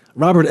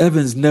 Robert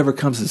Evans never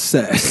comes to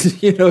set.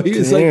 He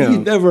was he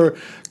never,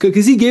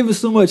 because he gave us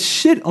so much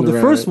shit on the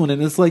first one,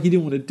 and it's he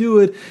didn't want to do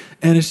it,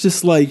 and it's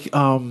just that's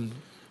not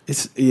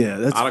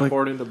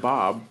according to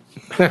Bob.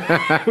 He's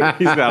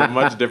got a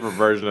much different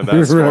version of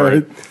that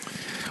story. Right.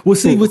 Well,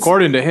 see,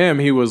 according to him,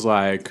 he was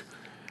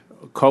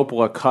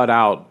Coppola cut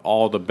out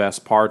all the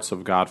best parts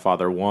of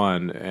Godfather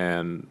 1,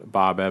 and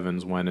Bob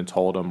Evans went and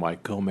told him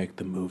go make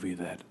the movie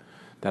that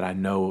I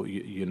know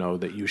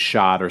that you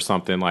shot or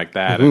something like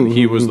that, and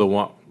he was the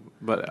one.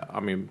 But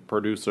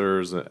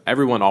producers,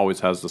 everyone always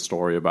has the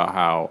story about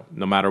how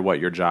no matter what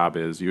your job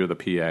is, you're the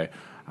PA.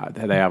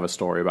 They have a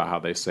story about how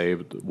they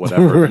saved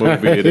whatever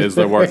movie it is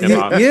they're working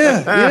on.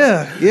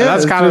 Yeah. And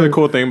that's kind of the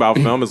cool thing about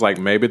film is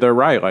maybe they're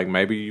right.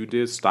 Maybe you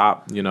did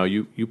stop.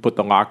 You put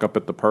the lockup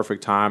at the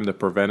perfect time that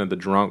prevented the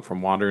drunk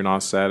from wandering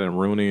on set and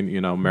ruining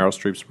Meryl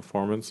Streep's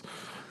performance.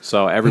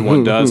 So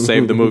everyone does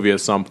save the movie at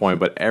some point,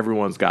 but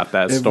everyone's got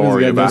that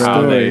story about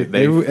how they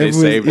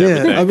saved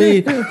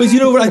everything. But you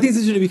know what? I think it's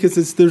interesting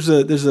because there's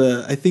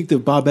a. I think the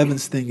Bob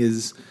Evans thing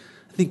is.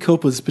 I think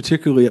Coppola's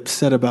particularly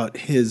upset about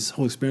his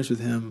whole experience with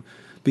him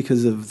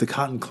because of the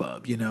Cotton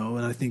Club,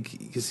 and I think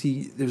because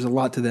there's a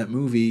lot to that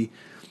movie.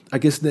 I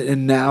guess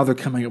and now they're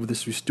coming up with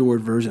this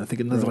restored version. I think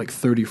another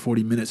 30,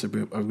 40 minutes are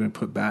going to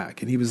put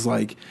back, and he was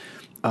like.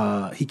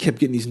 he kept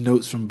getting these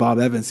notes from Bob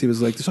Evans. He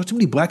was like, "There's not too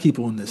many black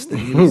people in this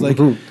thing." He was like,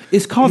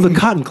 "It's called the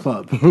Cotton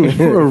Club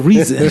for a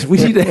reason. We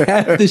need to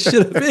have this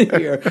shit up in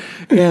here."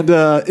 And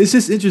it's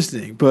just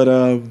interesting. But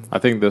I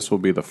think this will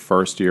be the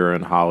first year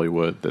in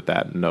Hollywood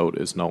that note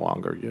is no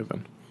longer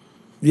given.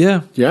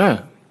 yeah,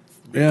 Yeah.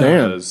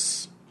 Damn.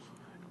 Because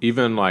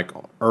even like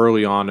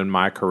early on in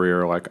my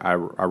career, like I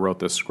wrote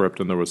this script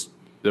and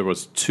there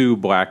was 2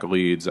 black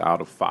leads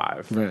out of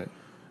 5. Right.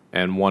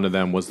 And one of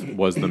them was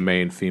the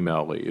main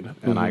female lead.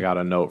 And I got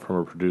a note from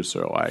a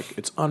producer like,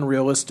 it's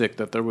unrealistic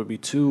that there would be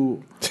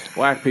 2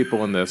 black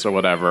people in this or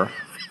whatever.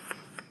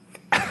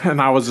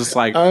 And I was just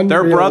like,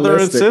 they're brother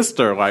and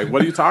sister. Like,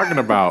 what are you talking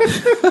about?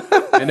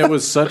 And it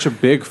was such a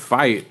big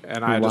fight.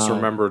 And I just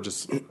remember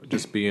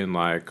just being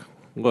like,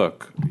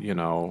 look, you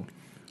know,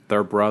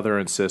 they're brother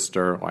and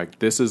sister. Like,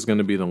 this is going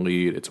to be the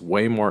lead. It's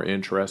way more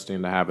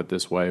interesting to have it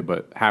this way.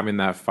 But having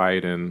that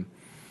fight in,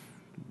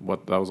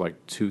 that was like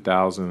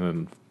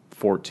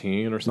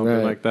 2014 or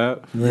something like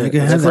that. you're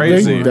It's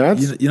crazy. You're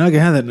not gonna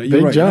have that.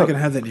 You're right. You're not gonna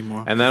have that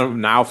anymore. And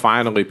then now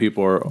finally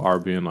people are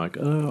being like,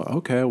 oh,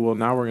 okay, well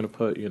now we're going to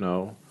put, you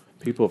know,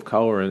 people of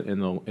color in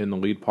the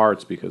lead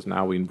parts because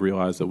now we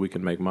realize that we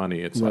can make money.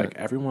 It's like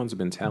everyone's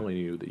been telling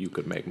you that you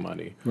could make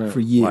money for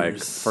years.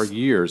 Like for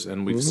years,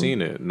 and we've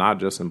seen it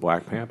not just in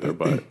Black Panther,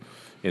 but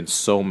in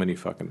so many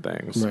fucking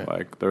things. Right.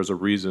 Like there's a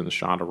reason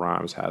Shonda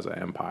Rhimes has an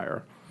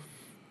empire.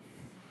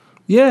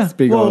 Yeah.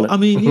 Speak on Well, it. I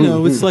mean, you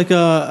know, it's like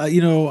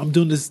you know, I'm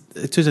doing this.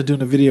 I'm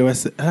doing a video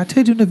essay. Did I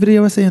tell you doing a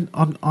video essay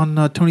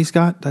on Tony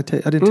Scott? I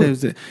didn't tell you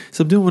that.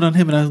 So I'm doing one on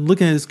him, and I'm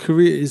looking at his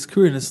career,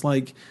 and it's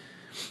like,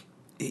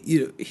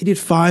 you know, he did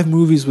 5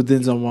 movies with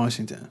Denzel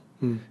Washington,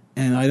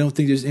 and I don't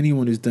think there's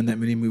anyone who's done that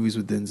many movies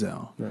with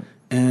Denzel. Right.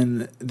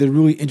 And they're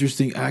really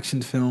interesting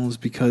action films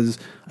because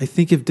I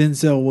think if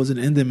Denzel wasn't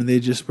in them and they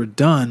just were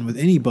done with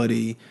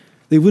anybody,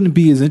 they wouldn't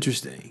be as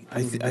interesting.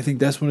 I think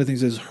that's one of the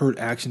things that's hurt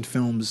action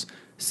films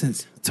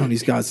since Tony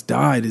Scott's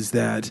died is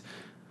that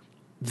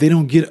they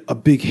don't get a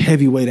big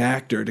heavyweight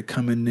actor to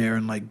come in there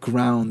and like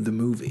ground the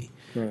movie.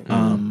 Right.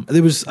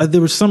 There was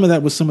some of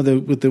that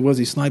with the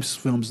Wesley Snipes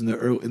films in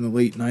the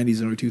late '90s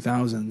and early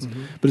 2000s,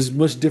 but it's a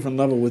much different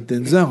level with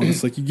Denzel.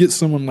 It's like you get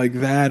someone like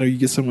that, or you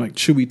get someone like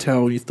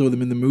Chiwetel, and you throw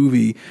them in the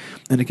movie,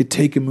 and it could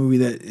take a movie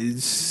that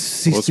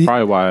is. Well, it's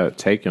probably why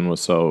Taken was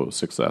so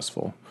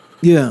successful.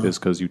 Yeah, is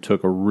because you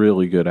took a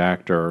really good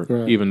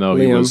actor, even though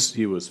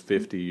he was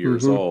 50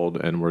 years old,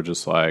 and we're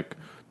just like.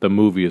 The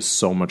movie is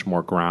so much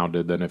more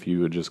grounded than if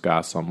you had just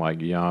got some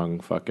like young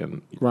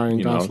fucking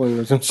Ryan Gosling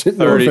or some shit.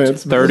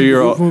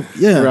 30-year-old.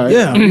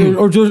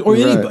 or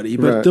anybody.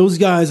 But those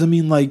guys, I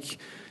mean, like,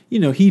 you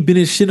know, he'd been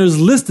in Schindler's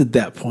List at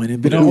that point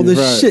and been all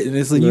this shit. And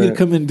it's like, you can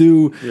come and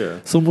do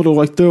some little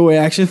like throwaway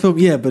action film.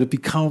 Yeah, but it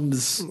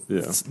becomes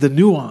the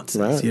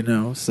nuances, you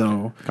know?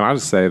 So. Can I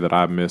just say that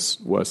I miss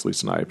Wesley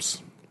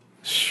Snipes?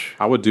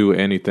 I would do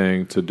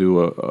anything to do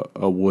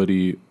a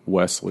Woody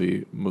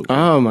Wesley movie.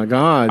 Oh my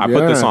God! I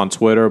put this on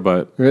Twitter,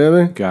 but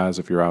really, guys,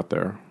 if you're out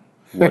there,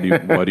 what do you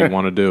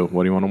want to do?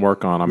 What do you want to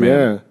work on? I'm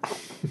in.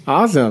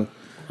 Awesome.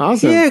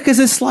 Yeah, because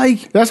it's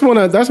like that's one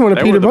of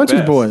Peter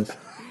Bunch's boys.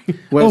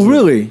 Oh,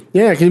 really?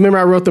 Yeah, because remember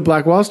I wrote the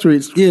Black Wall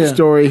Street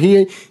story.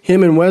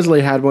 Him and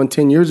Wesley had one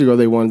 10 years ago.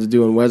 They wanted to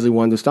do, and Wesley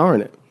wanted to star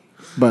in it.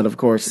 But of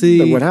course,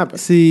 what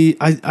happened?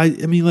 I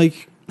mean,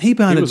 like. He'd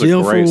been out of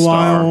jail for a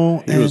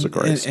while. He was a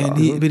great star.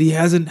 But he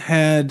hasn't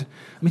had.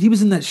 I mean, he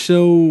was in that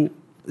show,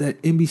 that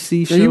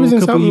NBC show he was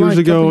in a couple years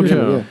ago.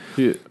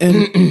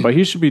 But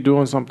he should be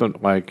doing something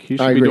like he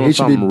should be doing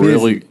something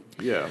really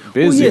busy.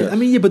 Well, yeah, I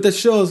mean, but that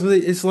shows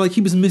it's like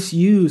he was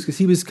misused because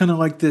he was kind of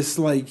like this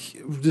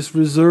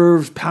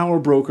reserved power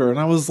broker, and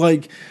I was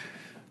like.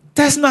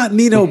 That's not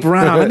Nino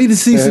Brown. I need to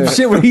see some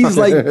shit where he's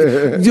like,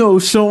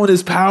 showing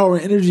his power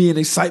and energy and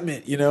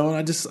excitement, And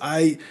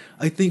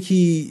I think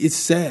it's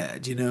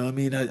sad, I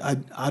mean,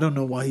 I don't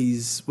know why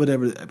he's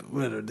whatever.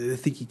 They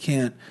think he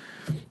can't.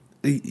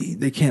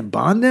 They can't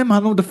bond him. I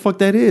don't know what the fuck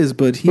that is,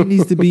 but he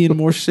needs to be in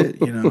more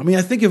shit. I mean,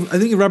 I think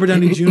if Robert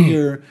Downey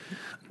Jr.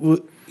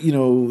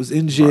 Was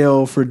in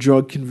jail for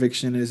drug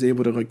conviction and is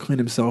able to like clean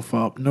himself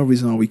up, no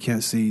reason why we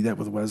can't see that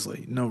with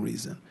Wesley. No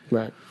reason.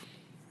 Right.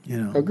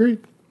 Agreed.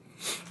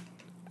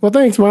 Well,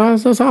 thanks,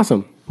 Miles. That's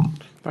awesome.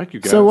 Thank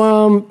you, guys.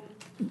 So,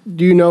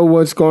 do you know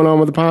what's going on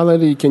with the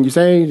pilot? Can you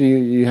say? Do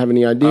you have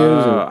any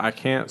ideas? I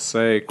can't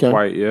say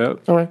quite yet.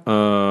 All right.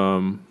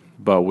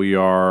 But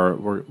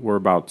we're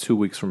about 2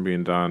 weeks from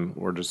being done.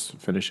 We're just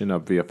finishing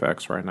up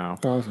VFX right now.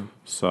 Awesome.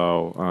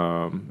 So,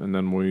 and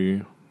then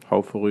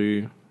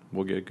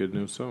we'll get good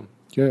news soon.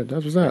 Good.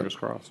 That's what's up. Fingers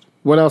crossed.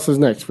 What else is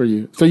next for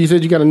you? So you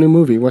said you got a new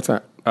movie. What's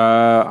that?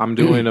 I'm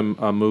doing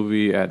a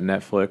movie at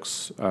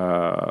Netflix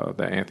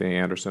that Anthony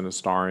Anderson is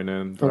starring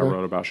in that I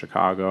wrote about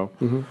Chicago.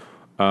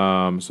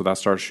 Mm-hmm. So that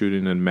starts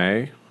shooting in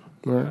May.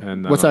 Right.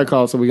 And what's that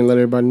called so we can let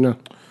everybody know?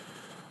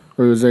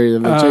 Or was they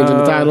changing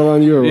the title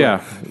on you? Or Yeah,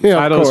 of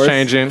title's course.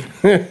 changing.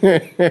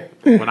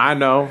 When I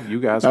know, you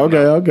guys will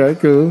know. Okay,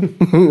 cool.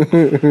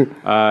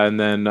 And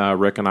then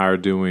Rick and I are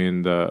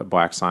doing the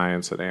Black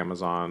Science at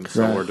Amazon,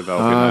 so Right. we're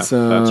developing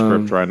Awesome. that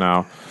script right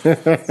now.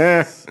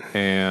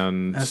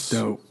 And That's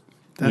dope.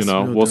 That's you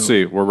know, real we'll dope.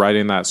 see. We're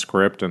writing that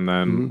script, and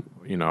then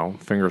you know,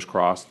 fingers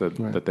crossed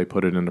that they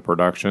put it into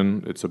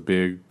production. It's a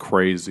big,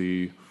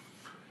 crazy.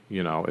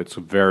 You know, it's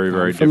very,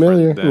 very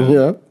Familiar. different than,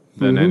 Yeah.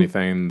 than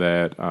anything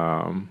that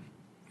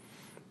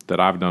that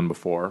I've done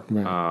before.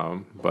 Right.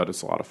 But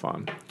it's a lot of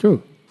fun.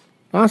 Cool.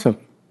 Awesome.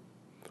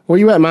 Where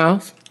you at,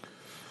 Miles?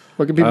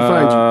 Where can people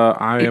find you?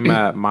 I am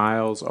at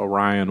Miles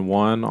Orion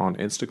 1 on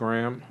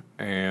Instagram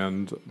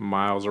and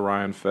Miles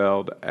Orion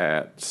Feld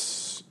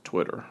at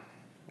Twitter.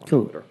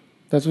 Cool.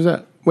 That's what's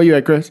up. Where you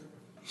at, Chris?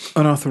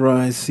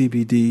 Unauthorized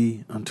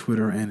CBD on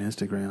Twitter and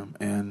Instagram,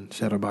 and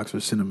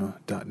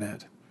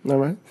shadowboxercinema.net. All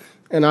right.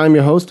 And I'm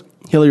your host,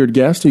 Hilliard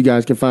Guest. You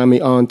guys can find me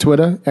on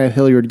Twitter at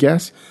Hilliard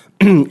Guest,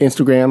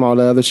 Instagram, all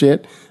the other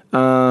shit.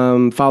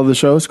 Follow the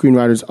show,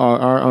 Screenwriters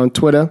RR on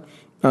Twitter.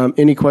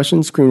 Any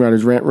questions,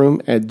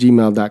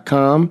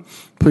 screenwritersrantroom@gmail.com.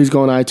 Please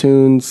go on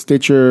iTunes,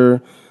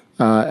 Stitcher,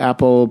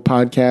 Apple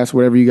Podcasts,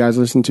 whatever you guys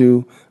listen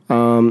to,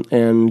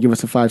 and give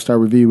us a 5-star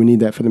review. We need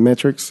that for the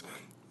metrics.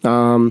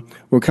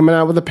 We're coming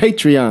out with a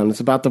Patreon. It's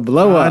about to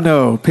blow up. I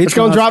know. It's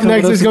going to drop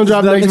next. It's going to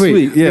drop next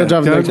week. Yeah, It's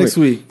gonna drop next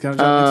week. Gonna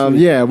drop next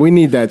week. Yeah, we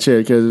need that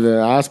shit because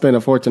I spent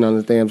a fortune on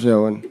this damn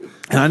show, and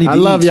And I need I to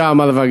love eat. y'all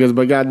motherfuckers,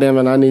 but goddamn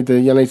it, I need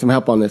some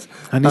help on this.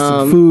 I need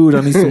some food.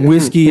 I need some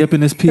whiskey up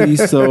in this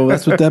piece. So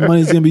that's what that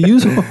money's going to be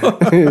used for.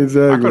 I could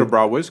Exactly. have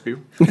brought whiskey.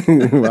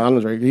 Well, I don't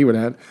drink. He would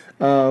have.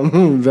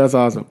 That's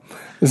awesome.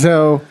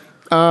 So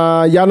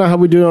y'all know how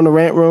we do it on the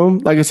Rant Room.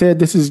 Like I said,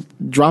 this is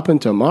dropping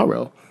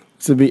tomorrow.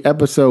 This will be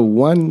episode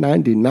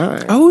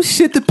 199. Oh,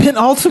 shit. The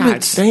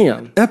penultimate God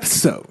damn.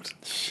 episode.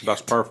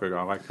 That's perfect.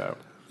 I like that.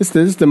 This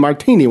is the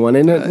martini one,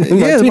 isn't it?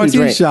 Yeah, the martini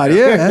drink. shot.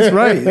 Yeah, that's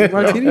right.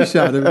 Martini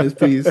shot in this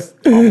piece.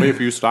 Only if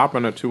you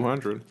stopping at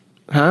 200.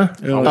 Huh?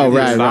 Oh,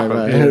 right. stopping.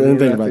 I didn't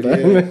think about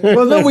that.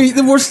 Well, no,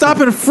 we're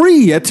stopping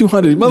free at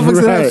 200.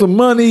 Motherfuckers gonna have Right. some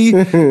money,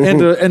 and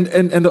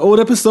the old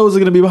episodes are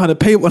gonna be behind the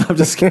paywall. I'm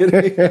just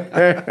kidding.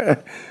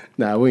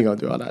 Nah, we ain't gonna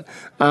do all that.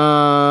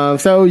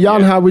 So y'all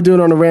know how we do it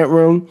on the Rant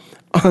Room.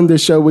 On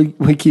this show, we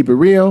keep it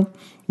real.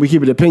 We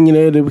keep it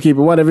opinionated. We keep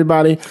it what,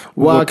 everybody?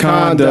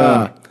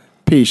 Wakanda.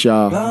 Peace,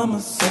 y'all. I'ma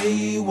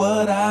say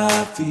what I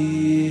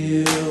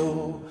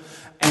feel,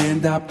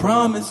 and I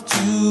promise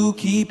to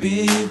keep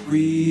it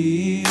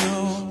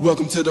real.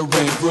 Welcome to the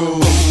Rant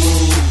Room.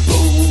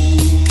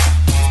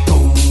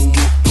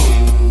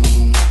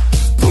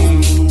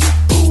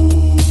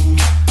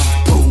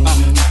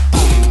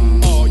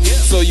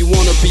 So you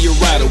wanna be a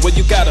rider, well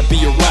you gotta be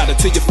a rider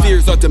till your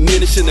fears are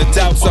diminished and the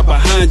doubts are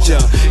behind ya.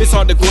 It's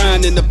hard to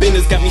grind and the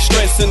business got me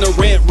stressed in the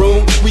Rant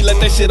Room. We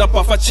let that shit up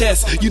off our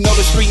chest. You know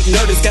the street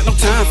nerd has got no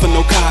time for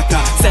no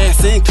caca.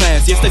 Sass in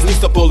class, yes that's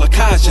Mr.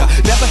 Bulakaja.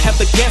 Never have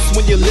to guess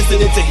when you're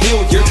listening to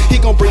Hilliard. He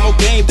gon' bring more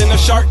game than a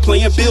shark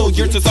playing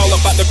billiards. It's all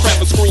about the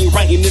craft of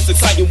screenwriting. It's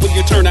exciting when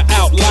you turn an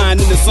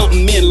outline into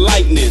something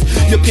enlightening.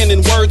 Your pen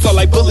and words are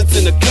like bullets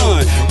in a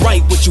gun.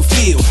 Write what you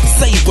feel,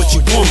 say what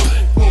you want.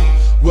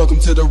 Welcome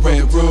to the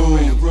Rant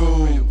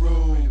Room.